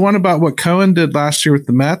 say what you want about what Cohen did last year with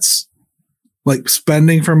the Mets, like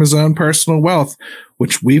spending from his own personal wealth,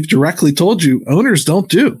 which we've directly told you owners don't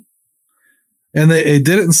do. And they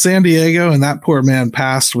did it in San Diego, and that poor man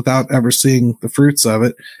passed without ever seeing the fruits of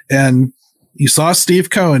it. And you saw Steve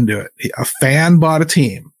Cohen do it. A fan bought a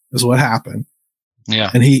team is what happened. Yeah.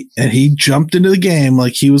 And he jumped into the game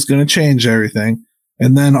like he was going to change everything.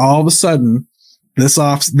 And then all of a sudden,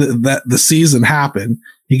 the season happened.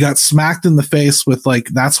 He got smacked in the face with like,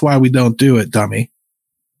 that's why we don't do it, dummy.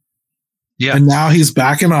 Yeah. And now he's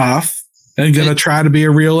backing off and going to try to be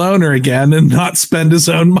a real owner again and not spend his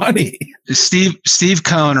own money. Steve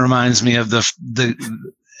Cohen reminds me of the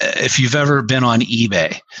if you've ever been on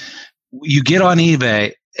eBay, you get on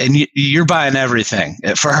eBay and you're buying everything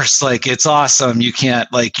at first. Like, it's awesome. You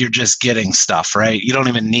can't, like, you're just getting stuff, right? You don't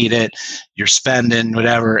even need it. You're spending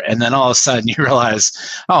whatever. And then all of a sudden you realize,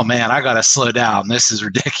 oh man, I got to slow down. This is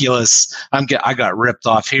ridiculous. I got ripped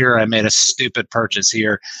off here. I made a stupid purchase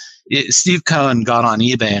here. Steve Cohen got on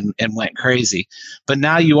eBay and went crazy. But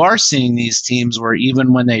now you are seeing these teams where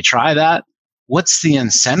even when they try that, what's the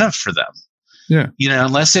incentive for them? Yeah. You know,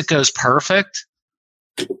 unless it goes perfect,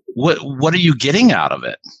 what are you getting out of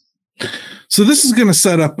it? So this is going to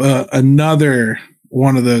set up another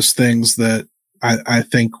one of those things that I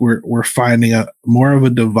think we're finding more of a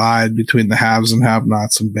divide between the haves and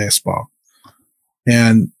have-nots in baseball.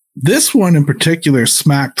 And this one in particular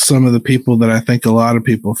smacked some of the people that I think a lot of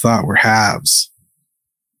people thought were haves.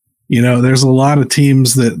 You know, there's a lot of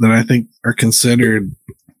teams that I think are considered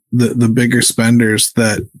the bigger spenders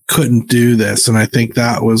that couldn't do this. And I think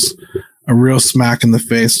that was a real smack in the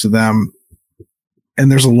face to them.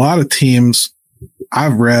 And there's a lot of teams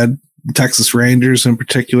I've read, the Texas Rangers in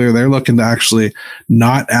particular, they're looking to actually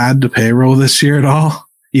not add to payroll this year at all,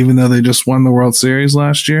 even though they just won the World Series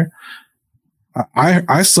last year.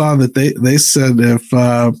 I saw that they said if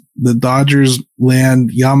the Dodgers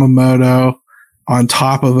land Yamamoto on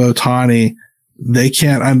top of Ohtani, they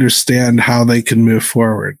can't understand how they can move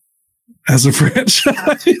forward as a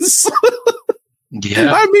franchise.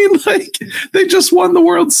 Yeah. I mean, like, they just won the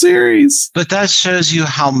World Series. But that shows you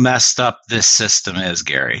how messed up this system is,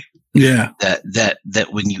 Gary. Yeah. That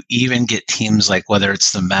when you even get teams like, whether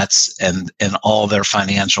it's the Mets and all their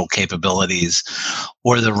financial capabilities,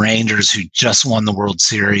 or the Rangers who just won the World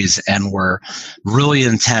Series and were really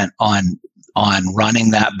intent on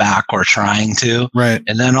running that back or trying to. Right.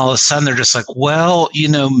 And then all of a sudden they're just like, well, you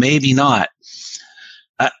know, maybe not.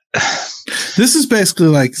 This is basically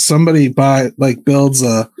like somebody builds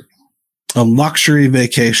a luxury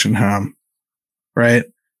vacation home, right?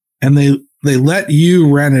 And they let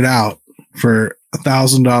you rent it out for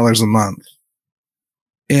 $1,000 a month,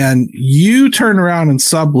 and you turn around and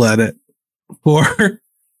sublet it for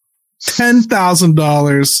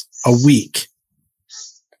 $10,000 a week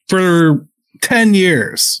for 10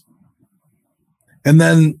 years. And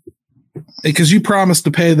then, because you promised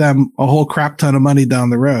to pay them a whole crap ton of money down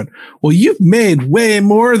the road. Well, you've made way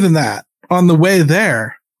more than that on the way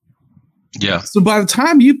there. Yeah. So by the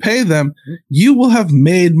time you pay them, you will have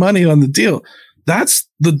made money on the deal.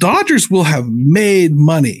 The Dodgers will have made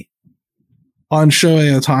money on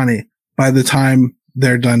Shohei Ohtani by the time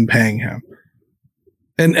they're done paying him.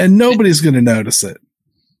 And nobody's going to notice it.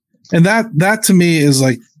 And that to me is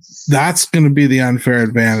like, that's going to be the unfair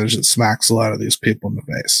advantage that smacks a lot of these people in the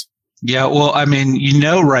face. Yeah, well, I mean, you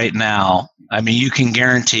know, right now, I mean, you can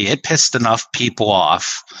guarantee it pissed enough people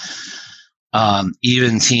off,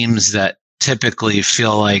 even teams that typically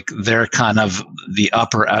feel like they're kind of the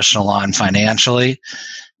upper echelon financially.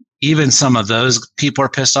 Even some of those people are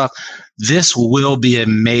pissed off. This will be a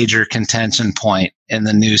major contention point in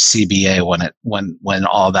the new CBA when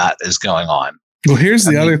all that is going on. Well, here's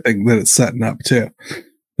the other thing that it's setting up too.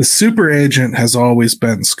 The super agent has always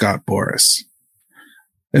been Scott Boras.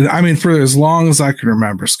 And I mean, for as long as I can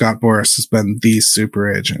remember, Scott Boras has been the super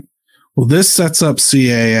agent. Well, this sets up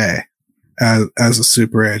CAA as a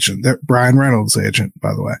super agent. They're Brian Reynolds' agent,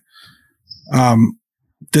 by the way.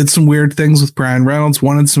 Did some weird things with Brian Reynolds,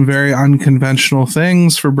 wanted some very unconventional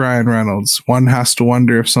things for Brian Reynolds. One has to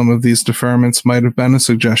wonder if some of these deferments might have been a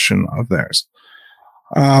suggestion of theirs.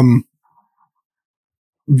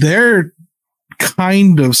 They're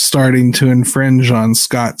kind of starting to infringe on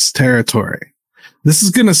Scott's territory. this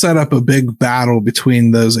is going to set up a big battle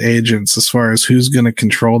between those agents as far as who's going to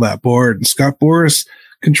control that board. And Scott Boras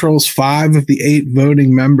controls 5 of the 8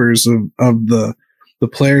 voting members of the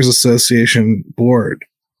Players Association board.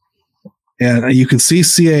 And you can see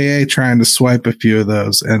CAA trying to swipe a few of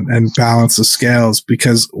those and balance the scales,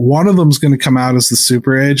 because one of them is going to come out as the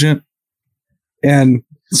super agent. And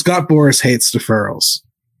Scott Boras hates deferrals.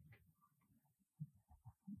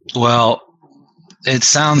 Well, it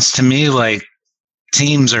sounds to me like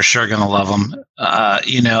teams are sure going to love them,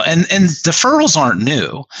 and deferrals aren't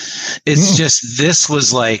new. It's just, this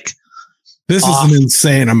was like, this is an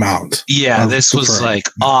insane amount. Yeah, this was like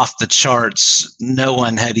off the charts. No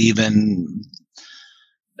one had even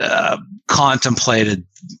contemplated,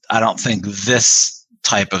 I don't think, this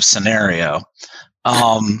type of scenario.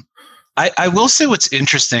 I will say what's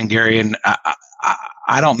interesting, Gary, and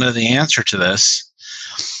I don't know the answer to this.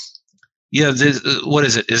 Yeah, what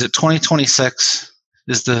is it? Is it 2026?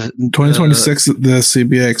 Is the 2026 the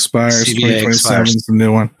CBA expires? 2027 is the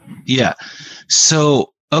new one. Yeah.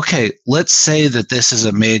 So, okay, let's say that this is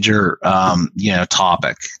a major,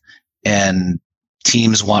 topic, and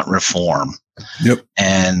teams want reform. Yep.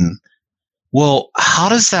 And well, how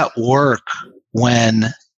does that work when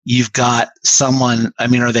you've got someone? I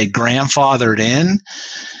mean, are they grandfathered in?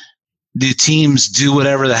 Do teams do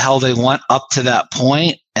whatever the hell they want up to that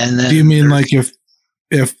point? And then, do you mean like if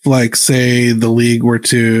like, say the league were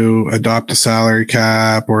to adopt a salary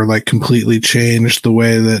cap or like completely change the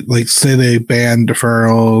way that, like, say they ban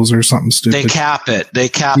deferrals or something stupid? They cap it. They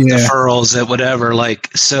cap deferrals at whatever. Like,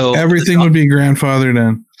 so everything would be grandfathered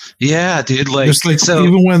in. Yeah, dude. Like, just like, so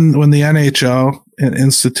even when the NHL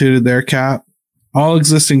instituted their cap, all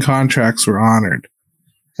existing contracts were honored.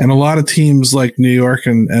 And a lot of teams like New York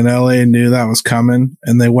and LA knew that was coming,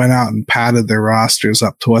 and they went out and padded their rosters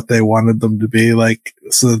up to what they wanted them to be, like,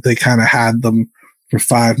 so that they kind of had them for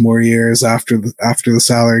 5 more years after the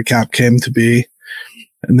salary cap came to be.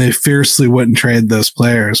 And they fiercely wouldn't trade those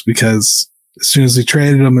players, because as soon as they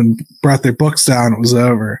traded them and brought their books down, it was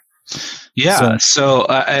over. Yeah. So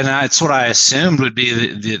and that's what I assumed would be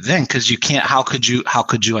the thing, because you can't. How could you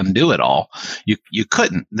undo it all? You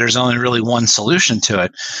couldn't. There's only really one solution to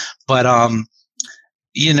it. But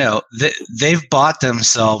they've bought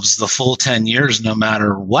themselves the full 10 years, no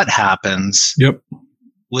matter what happens. Yep.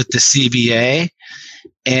 With the CBA,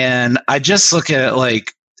 and I just look at it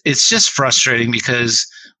like, it's just frustrating, because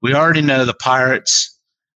we already know the Pirates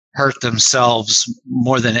hurt themselves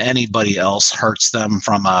more than anybody else hurts them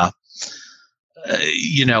from a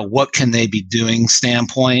what can they be doing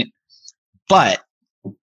standpoint. But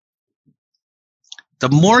the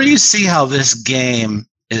more you see how this game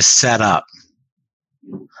is set up,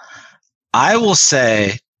 I will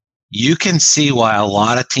say you can see why a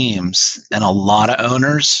lot of teams and a lot of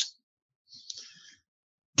owners,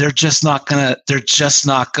 they're just not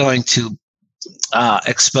going to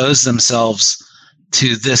expose themselves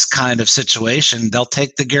to this kind of situation. They'll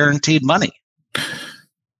take the guaranteed money.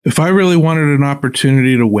 If I really wanted an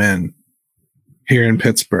opportunity to win here in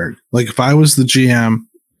Pittsburgh, like if I was the GM,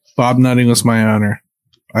 Bob Nutting was my owner,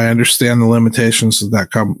 I understand the limitations that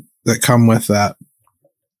come with that.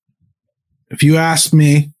 If you asked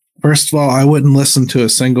me, first of all, I wouldn't listen to a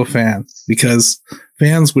single fan, because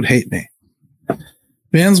fans would hate me.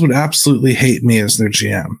 Fans would absolutely hate me as their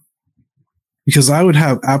GM, because I would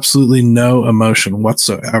have absolutely no emotion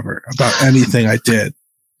whatsoever about anything I did.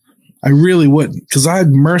 I really wouldn't, because I'd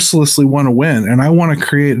mercilessly want to win, and I want to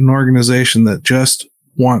create an organization that just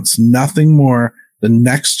wants nothing more than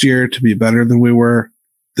next year to be better than we were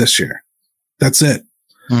this year. That's it.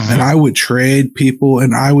 Mm-hmm. And I would trade people,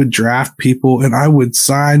 and I would draft people, and I would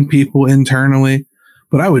sign people internally,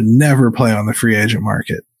 but I would never play on the free agent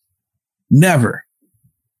market. Never.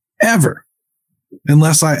 Ever.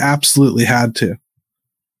 Unless I absolutely had to.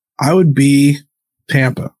 I would be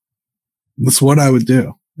Tampa. That's what I would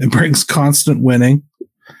do. It brings constant winning.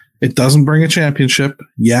 It doesn't bring a championship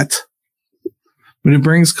yet, but it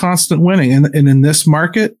brings constant winning. And in this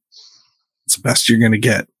market, it's the best you're going to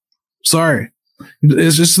get. Sorry.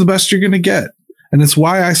 It's just the best you're going to get. And it's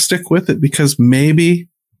why I stick with it, because maybe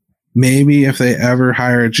if they ever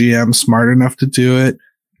hire a GM smart enough to do it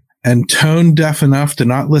and tone deaf enough to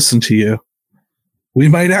not listen to you, we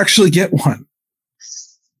might actually get one.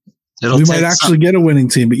 We might actually get a winning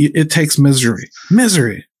team, but it takes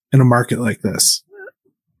misery in a market like this.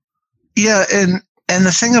 Yeah. And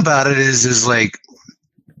the thing about it is like,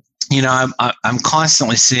 I'm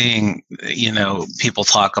constantly seeing, people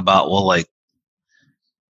talk about, well, like,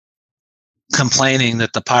 complaining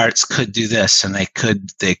that the Pirates could do this and they could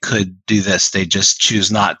do this. They just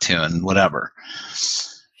choose not to, and whatever.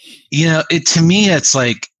 to me, it's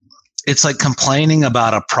like complaining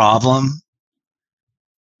about a problem.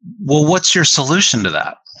 Well, what's your solution to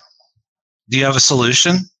that? Do you have a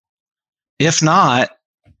solution? If not,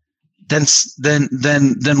 then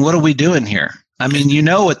what are we doing here? I mean, you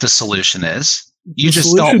know what the solution is. You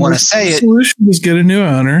just don't want to say it. The solution is get a new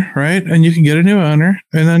owner, right? And you can get a new owner.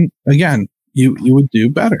 And then again, you would do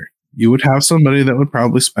better. You would have somebody that would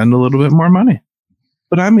probably spend a little bit more money.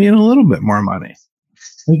 But I mean a little bit more money.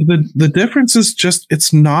 Like the difference is just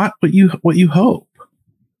it's not what you hope.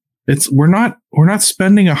 We're not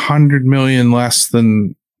spending $100 million less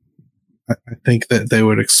than I think that they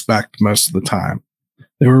would expect most of the time.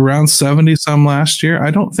 They were around 70 some last year.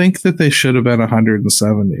 I don't think that they should have been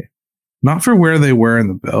 170. Not for where they were in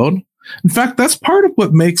the build. In fact, that's part of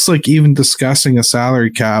what makes like even discussing a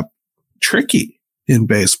salary cap tricky in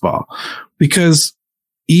baseball. Because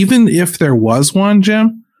even if there was one,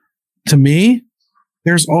 Jim, to me,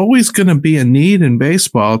 there's always going to be a need in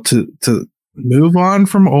baseball to move on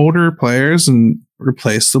from older players and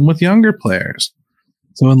replace them with younger players.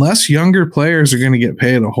 So unless younger players are going to get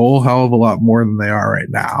paid a whole hell of a lot more than they are right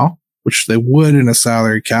now, which they would in a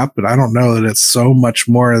salary cap, but I don't know that it's so much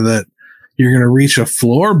more that you're going to reach a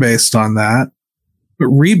floor based on that. But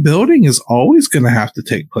rebuilding is always going to have to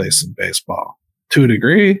take place in baseball to a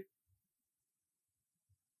degree.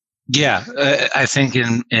 Yeah, I think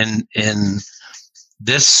in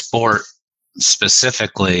this sport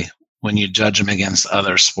specifically, when you judge them against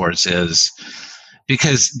other sports, is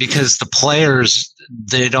because the players,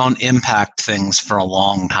 they don't impact things for a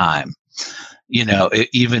long time.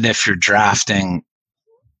 Even if you're drafting,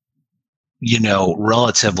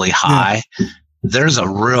 relatively high, there's a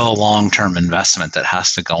real long-term investment that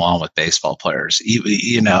has to go on with baseball players,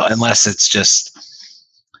 unless it's just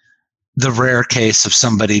the rare case of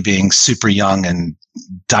somebody being super young and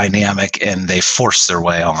dynamic and they force their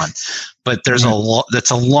way on. But there's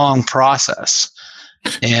that's a long process.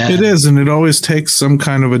 And it is, and it always takes some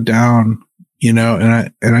kind of a down,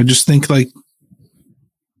 and I just think like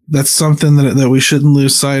that's something that we shouldn't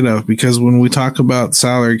lose sight of, because when we talk about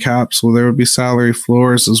salary caps, well, there would be salary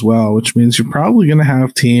floors as well, which means you're probably going to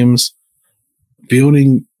have teams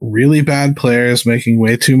fielding really bad players, making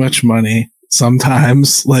way too much money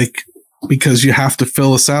sometimes, like because you have to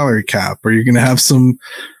fill a salary cap, or you're going to have some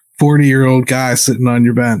 40-year-old guy sitting on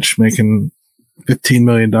your bench making $15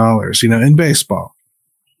 million, in baseball.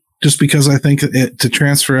 Just because I think to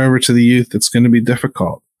transfer over to the youth, it's going to be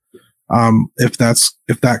difficult. If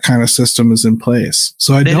that kind of system is in place.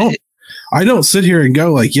 So I don't sit here and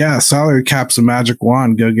go like, yeah, salary cap's a magic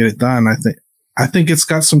wand, go get it done. I think it's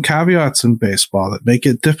got some caveats in baseball that make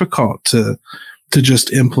it difficult to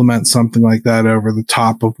just implement something like that over the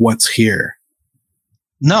top of what's here.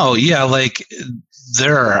 No, yeah, like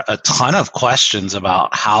there are a ton of questions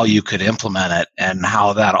about how you could implement it and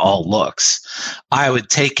how that all looks. I would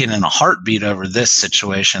take it in a heartbeat over this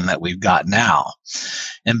situation that we've got now.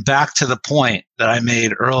 And back to the point that I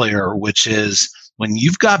made earlier, which is when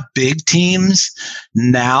you've got big teams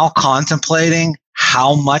now contemplating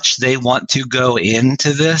how much they want to go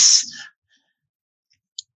into this,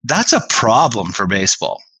 that's a problem for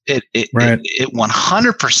baseball. It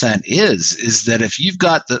 100% is that if you've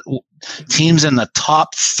got the teams in the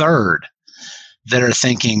top third that are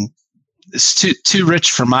thinking it's too rich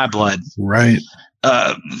for my blood, right?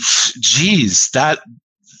 Geez, that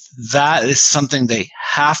is something they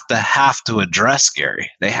have to address, Gary.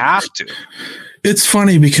 They have to. It's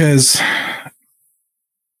funny because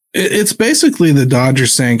it's basically the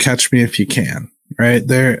Dodgers saying, "Catch me if you can." Right?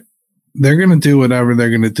 They're going to do whatever they're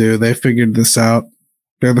going to do. They figured this out.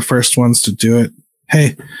 They're the first ones to do it.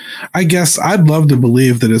 Hey, I guess I'd love to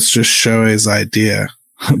believe that it's just Shohei's idea,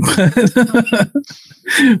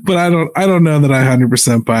 but I don't know that I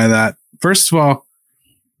 100% buy that. First of all,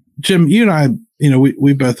 Jim, you and I,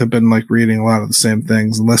 we both have been like reading a lot of the same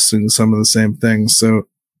things and listening to some of the same things. So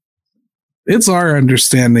it's our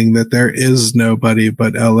understanding that there is nobody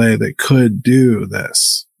but LA that could do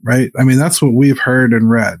this, right? I mean, that's what we've heard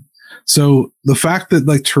and read. So the fact that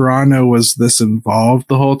like Toronto was this involved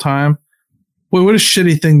the whole time, boy, what a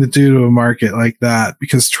shitty thing to do to a market like that.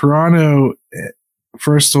 Because Toronto,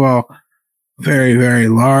 first of all, very, very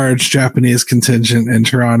large Japanese contingent in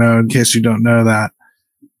Toronto, in case you don't know that.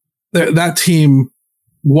 That team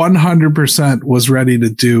 100% was ready to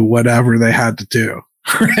do whatever they had to do,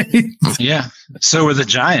 right? Yeah. So were the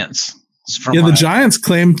Giants. The Giants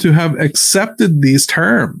claim to have accepted these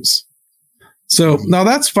terms. So now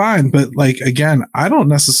that's fine. But like, again, I don't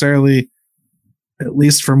necessarily, at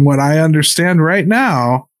least from what I understand right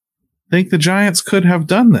now, think the Giants could have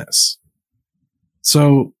done this.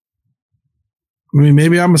 So I mean,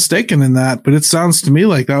 maybe I'm mistaken in that, but it sounds to me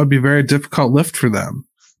like that would be a very difficult lift for them.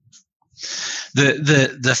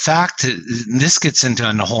 The fact that this gets into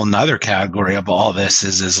a whole nother category of all this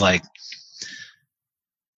is like,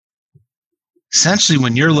 essentially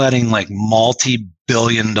when you're letting like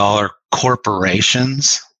multi-billion-dollar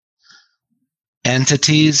corporations,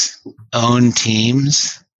 entities own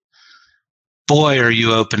teams, boy, are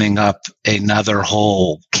you opening up another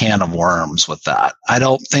whole can of worms with that. I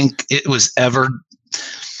don't think it was ever.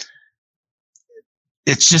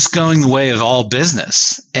 It's just going the way of all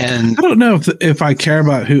business. And I don't know if I care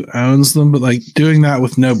about who owns them, but like doing that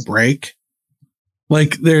with no break,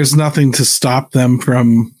 like there's nothing to stop them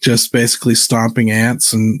from just basically stomping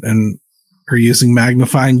ants and or using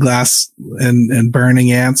magnifying glass and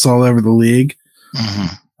burning ants all over the league.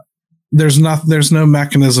 Mm-hmm. There's no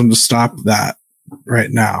mechanism to stop that right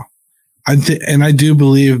now. And I do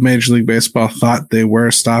believe Major League Baseball thought they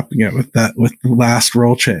were stopping it with the last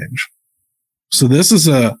rule change. So this is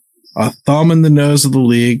a thumb in the nose of the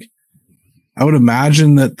league. I would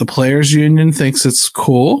imagine that the players union thinks it's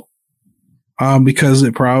cool because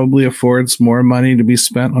it probably affords more money to be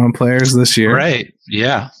spent on players this year. Right.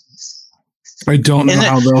 Yeah. I don't know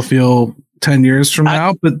how they'll feel 10 years from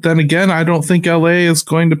now, but then again, I don't think LA is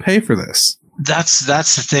going to pay for this. That's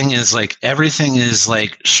the thing is like everything is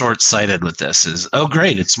like short-sighted with this is, oh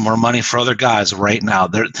great, it's more money for other guys right now.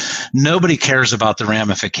 Nobody cares about the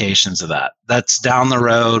ramifications of that. That's down the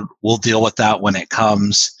road. We'll deal with that when it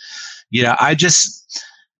comes.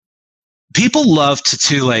 People love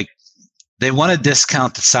to like, they want to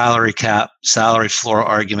discount the salary cap, salary floor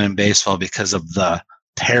argument in baseball because of the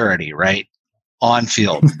parity, right? On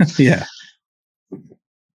field. Yeah.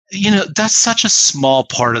 That's such a small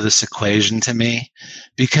part of this equation to me,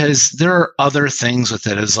 because there are other things with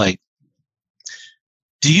it. Is like,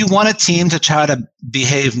 do you want a team to try to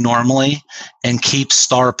behave normally and keep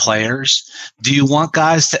star players? Do you want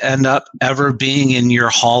guys to end up ever being in your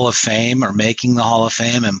Hall of Fame or making the Hall of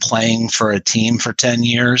Fame and playing for a team for 10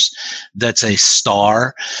 years that's a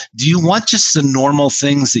star? Do you want just the normal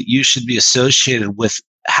things that you should be associated with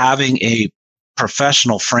having a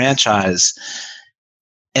professional franchise?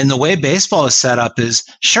 And the way baseball is set up is,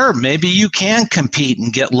 sure, maybe you can compete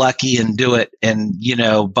and get lucky and do it and,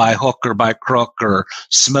 by hook or by crook or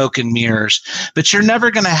smoke and mirrors, but you're never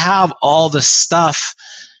going to have all the stuff.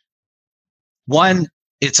 One,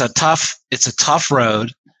 it's a tough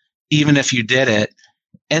road, even if you did it.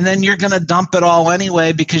 And then you're going to dump it all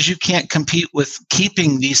anyway, because you can't compete with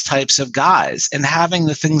keeping these types of guys and having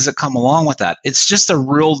the things that come along with that. It's just a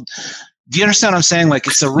real... Do you understand what I'm saying? Like,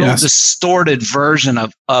 it's a real distorted version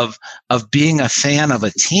of being a fan of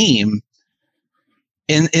a team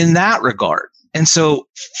in that regard. And so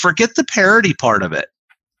forget the parody part of it.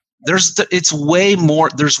 There's way more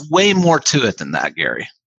to it than that, Gary.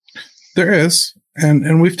 There is.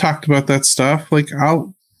 And we've talked about that stuff. Like,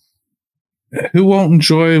 who won't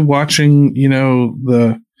enjoy watching,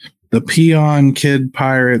 the peon kid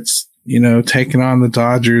Pirates, taking on the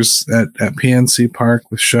Dodgers at PNC Park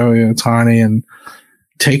with Shohei Ohtani and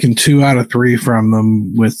taking 2 out of 3 from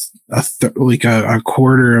them with a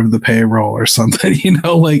quarter of the payroll or something,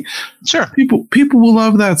 like, sure, people will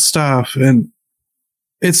love that stuff. And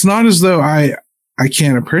it's not as though I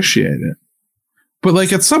can't appreciate it, but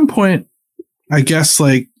like at some point, I guess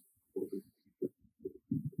like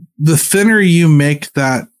the thinner you make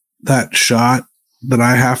that shot that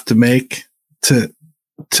I have to make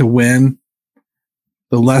to win,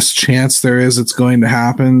 the less chance there is it's going to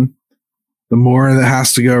happen, the more that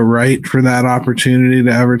has to go right for that opportunity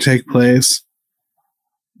to ever take place,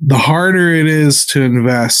 the harder it is to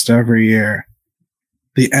invest every year.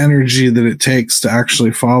 The energy that it takes to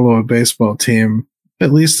actually follow a baseball team,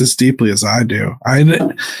 at least as deeply as I do.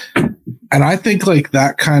 And I think like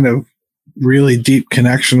that kind of really deep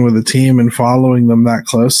connection with a team and following them that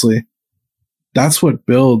closely, that's what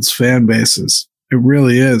builds fan bases. It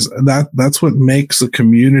really is. That's what makes a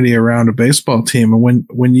community around a baseball team. And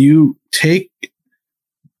when you take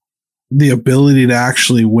the ability to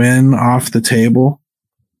actually win off the table,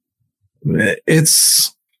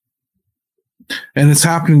 it's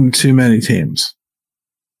happening to too many teams.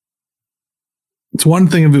 It's one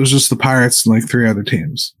thing if it was just the Pirates and like 3 other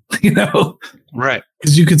teams, right?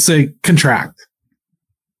 Because you could say contract,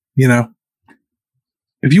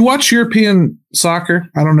 If you watch European soccer,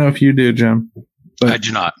 I don't know if you do, Jim. But I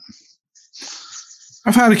do not.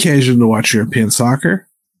 I've had occasion to watch European soccer,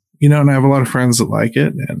 and I have a lot of friends that like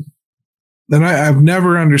it. And then I've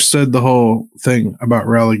never understood the whole thing about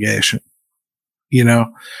relegation,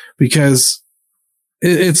 because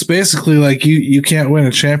it's basically like you can't win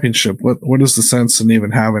a championship. What is the sense in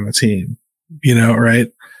even having a team?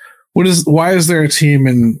 Right? Why is there a team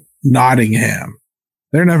in Nottingham?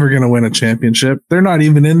 They're never going to win a championship. They're not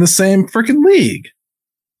even in the same freaking league.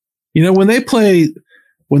 When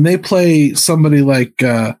they play somebody like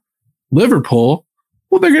Liverpool,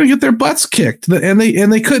 well, they're going to get their butts kicked, and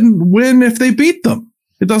they couldn't win if they beat them.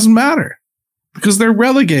 It doesn't matter because they're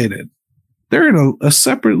relegated. They're in a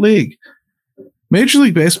separate league. Major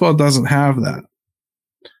League Baseball doesn't have that,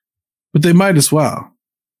 but they might as well.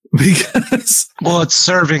 Because it's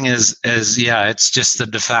serving as it's just the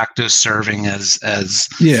de facto serving as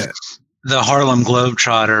the Harlem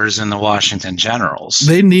Globetrotters and the Washington Generals.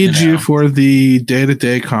 They need you for the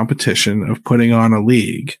day-to-day competition of putting on a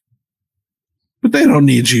league, but they don't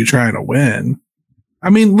need you trying to win. I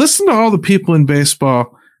mean, listen to all the people in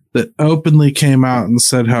baseball that openly came out and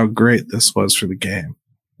said how great this was for the game,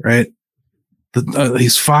 right?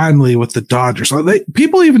 He's finally with the Dodgers.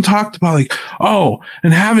 People even talked about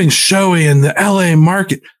and having Shohei in the LA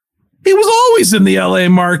market. He was always in the LA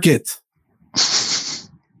market.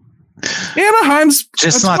 Anaheim's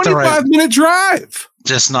just a not 25-minute drive.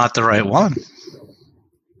 Just not the right one.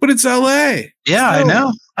 But it's LA. Yeah, I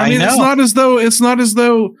know. I mean, it's not as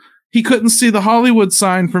though he couldn't see the Hollywood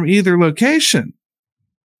sign from either location.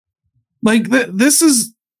 This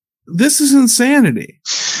is insanity.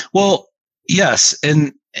 Well, yes,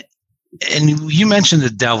 and you mentioned the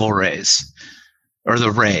Devil Rays, or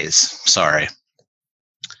the Rays, sorry.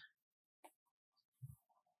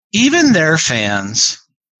 Even their fans,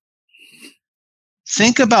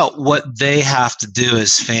 think about what they have to do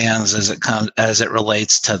as fans as it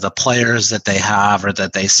relates to the players that they have or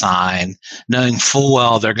that they sign, knowing full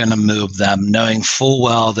well they're going to move them, knowing full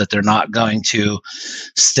well that they're not going to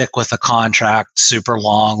stick with a contract super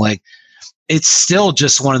long. It's still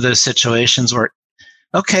just one of those situations where,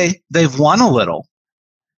 okay, they've won a little.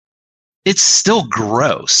 It's still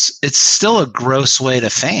gross. It's still a gross way to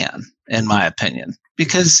fan, in my opinion,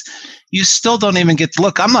 because you still don't even get to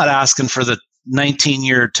look. I'm not asking for the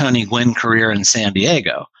 19-year Tony Gwynn career in San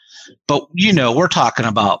Diego, but we're talking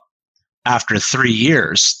about after 3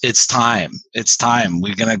 years, it's time. It's time.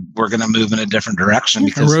 We're gonna move in a different direction.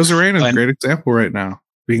 Because Rosarena is a great example right now.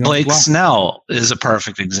 Blake Snell is a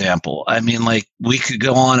perfect example. I mean, we could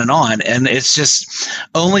go on, and it's just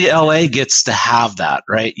only LA gets to have that,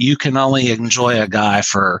 right? You can only enjoy a guy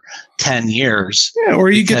for 10 years. Yeah,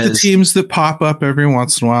 or you get the teams that pop up every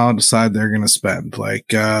once in a while and decide they're going to spend.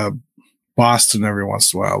 Boston every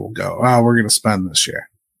once in a while will go, we're going to spend this year.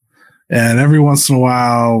 And every once in a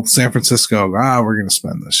while, San Francisco will go, we're going to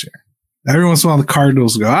spend this year. Every once in a while, the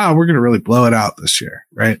Cardinals go, we're going to really blow it out this year,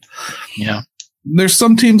 right? Yeah. There's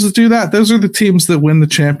some teams that do that. Those are the teams that win the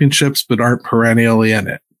championships but aren't perennially in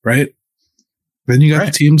it, right? Then you got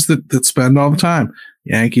the teams that spend all the time.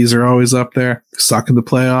 Yankees are always up there, suck in the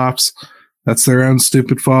playoffs. That's their own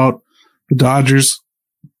stupid fault. The Dodgers,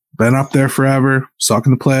 been up there forever, suck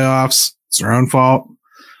in the playoffs. It's their own fault.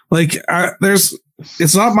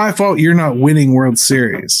 It's not my fault you're not winning World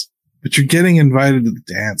Series, but you're getting invited to the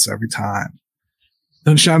dance every time.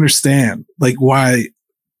 Don't you understand, why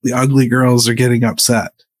the ugly girls are getting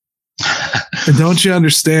upset? And don't you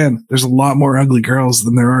understand there's a lot more ugly girls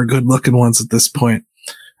than there are good looking ones at this point?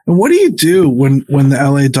 And what do you do when the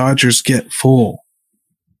LA Dodgers get full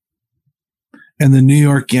and the New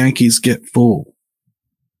York Yankees get full?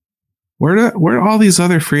 Where do all these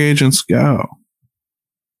other free agents go?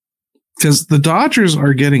 Because the Dodgers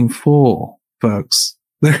are getting full, folks.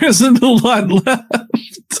 There isn't a lot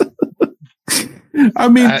left. I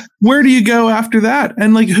mean, where do you go after that?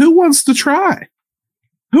 And who wants to try?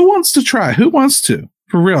 Who wants to try? Who wants to?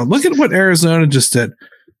 For real. Look at what Arizona just did.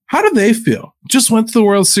 How do they feel? Just went to the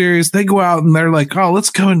World Series. They go out and they're like,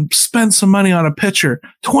 let's go and spend some money on a pitcher.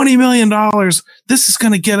 $20 million. This is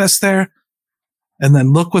going to get us there. And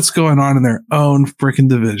then look what's going on in their own freaking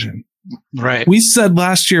division. Right. We said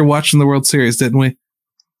last year watching the World Series, didn't we?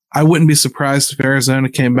 I wouldn't be surprised if Arizona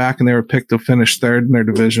came back and they were picked to finish third in their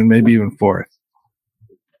division, maybe even fourth.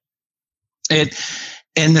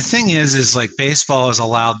 And the thing is baseball has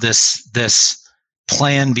allowed this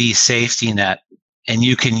plan B safety net, and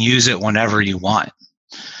you can use it whenever you want,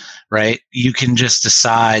 right? You can just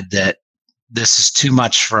decide that this is too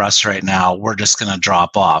much for us right now. We're just going to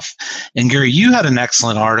drop off. And Gary, you had an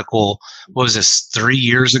excellent article, what was this, 3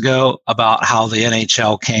 years ago, about how the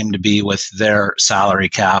NHL came to be with their salary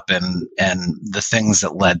cap and the things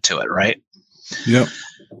that led to it, right? Yep.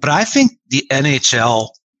 But I think the NHL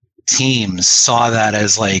teams saw that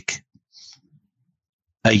as a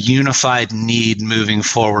unified need moving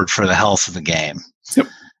forward for the health of the game. Yep.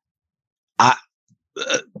 I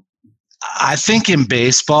think in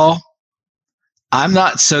baseball, I'm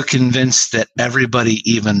not so convinced that everybody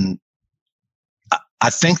even. I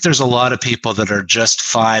think there's a lot of people that are just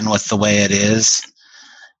fine with the way it is,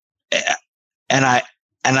 and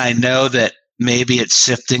I know that maybe it's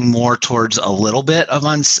shifting more towards a little bit of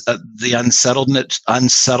the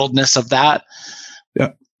unsettledness of that.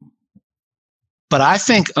 Yeah. But I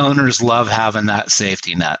think owners love having that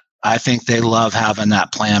safety net. I think they love having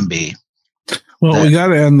that plan B. Well, we got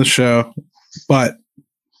to end the show, but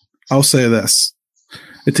I'll say this.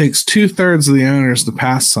 It takes 2/3 of the owners to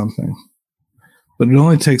pass something, but it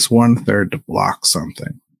only takes 1/3 to block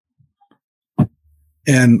something.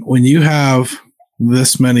 And when you have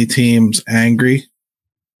this many teams angry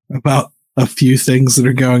about a few things that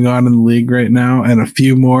are going on in the league right now and a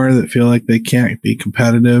few more that feel like they can't be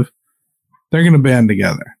competitive, they're going to band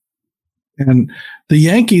together. And the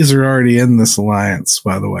Yankees are already in this alliance,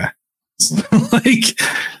 by the way. Like,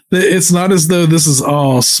 it's not as though this is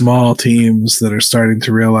all small teams that are starting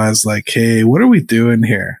to realize, like, hey, what are we doing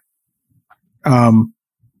here?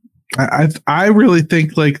 I really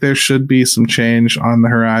think like there should be some change on the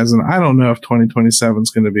horizon. I don't know if 2027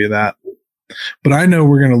 is going to be that, but I know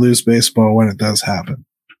we're going to lose baseball when it does happen.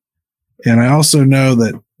 And I also know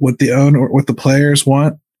that what the players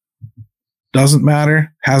want doesn't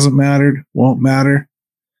matter, hasn't mattered, won't matter.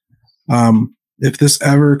 If this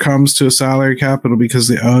ever comes to a salary cap, it'll be because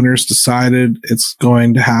the owners decided it's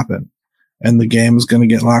going to happen, and the game is going to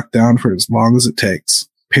get locked down for as long as it takes.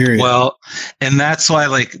 Period. Well, and that's why,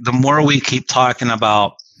 like, the more we keep talking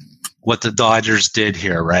about what the Dodgers did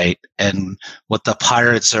here, right, and what the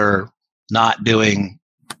Pirates are not doing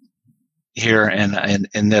here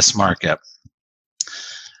in this market,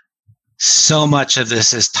 so much of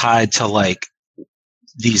this is tied to like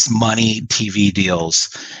these money TV deals,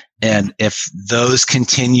 and if those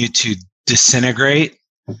continue to disintegrate,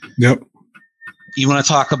 yep. You want to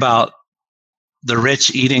talk about the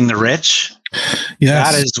rich eating the rich?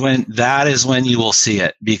 Yes. That is when you will see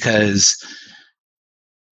it, because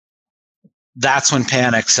that's when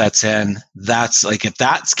panic sets in. That's like, if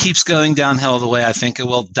that keeps going downhill the way I think it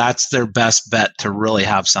will, that's their best bet to really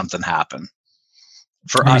have something happen.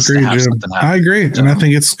 For us to have something happen. I agree. And I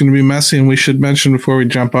think it's going to be messy. And we should mention before we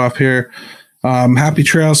jump off here, happy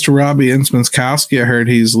trails to Robbie Innsmanskowski. I heard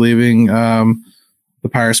he's leaving the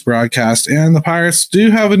Pirates broadcast, and the Pirates do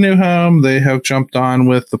have a new home. They have jumped on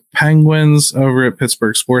with the Penguins over at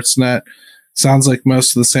Pittsburgh Sportsnet. Sounds like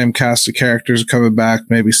most of the same cast of characters are coming back.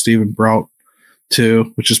 Maybe Stephen Brault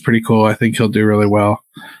too, which is pretty cool. I think he'll do really well.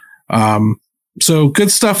 So good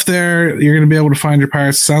stuff there. You're going to be able to find your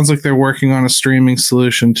Pirates. Sounds like they're working on a streaming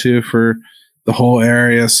solution too for the whole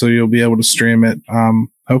area, so you'll be able to stream it.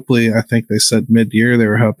 Hopefully, I think they said mid-year they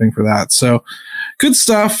were hoping for that. So good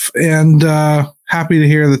stuff, and happy to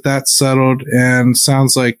hear that that's settled, and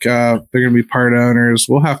sounds like they're going to be part owners.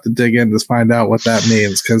 We'll have to dig in to find out what that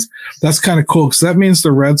means, because that's kind of cool, because that means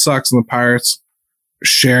the Red Sox and the Pirates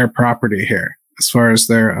share property here as far as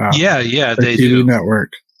their their they TV do.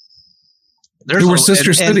 Network. They were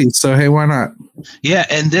sister cities, so hey, why not? Yeah,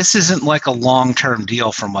 and this isn't like a long-term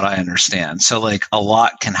deal from what I understand. So like a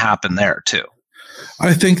lot can happen there too.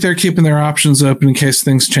 I think they're keeping their options open in case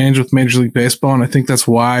things change with Major League Baseball, and I think that's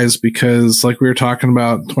wise because, like we were talking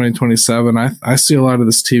about 2027, I see a lot of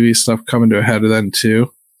this TV stuff coming to a head then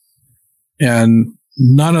too. And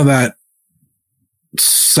none of that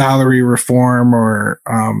salary reform or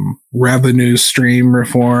revenue stream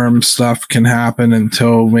reform stuff can happen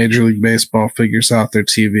until Major League Baseball figures out their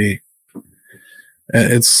TV.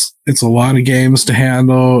 It's a lot of games to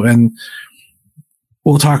handle, and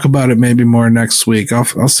we'll talk about it maybe more next week.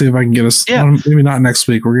 I'll see if I can get us. Yeah. Maybe not next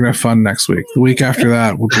week. We're gonna have fun next week. The week after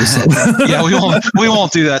that, we'll do something. Yeah, we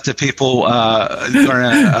won't do that to people during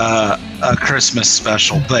a Christmas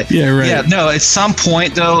special. But yeah, right. Yeah, no. At some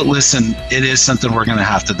point, though, listen, it is something we're gonna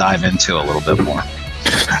have to dive into a little bit more.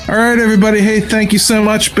 All right, everybody. Hey, thank you so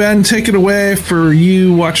much, Ben. Take it away. For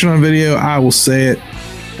you watching on video, I will say it.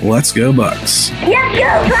 Let's go, Bucks. Let's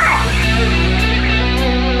go, Bucks.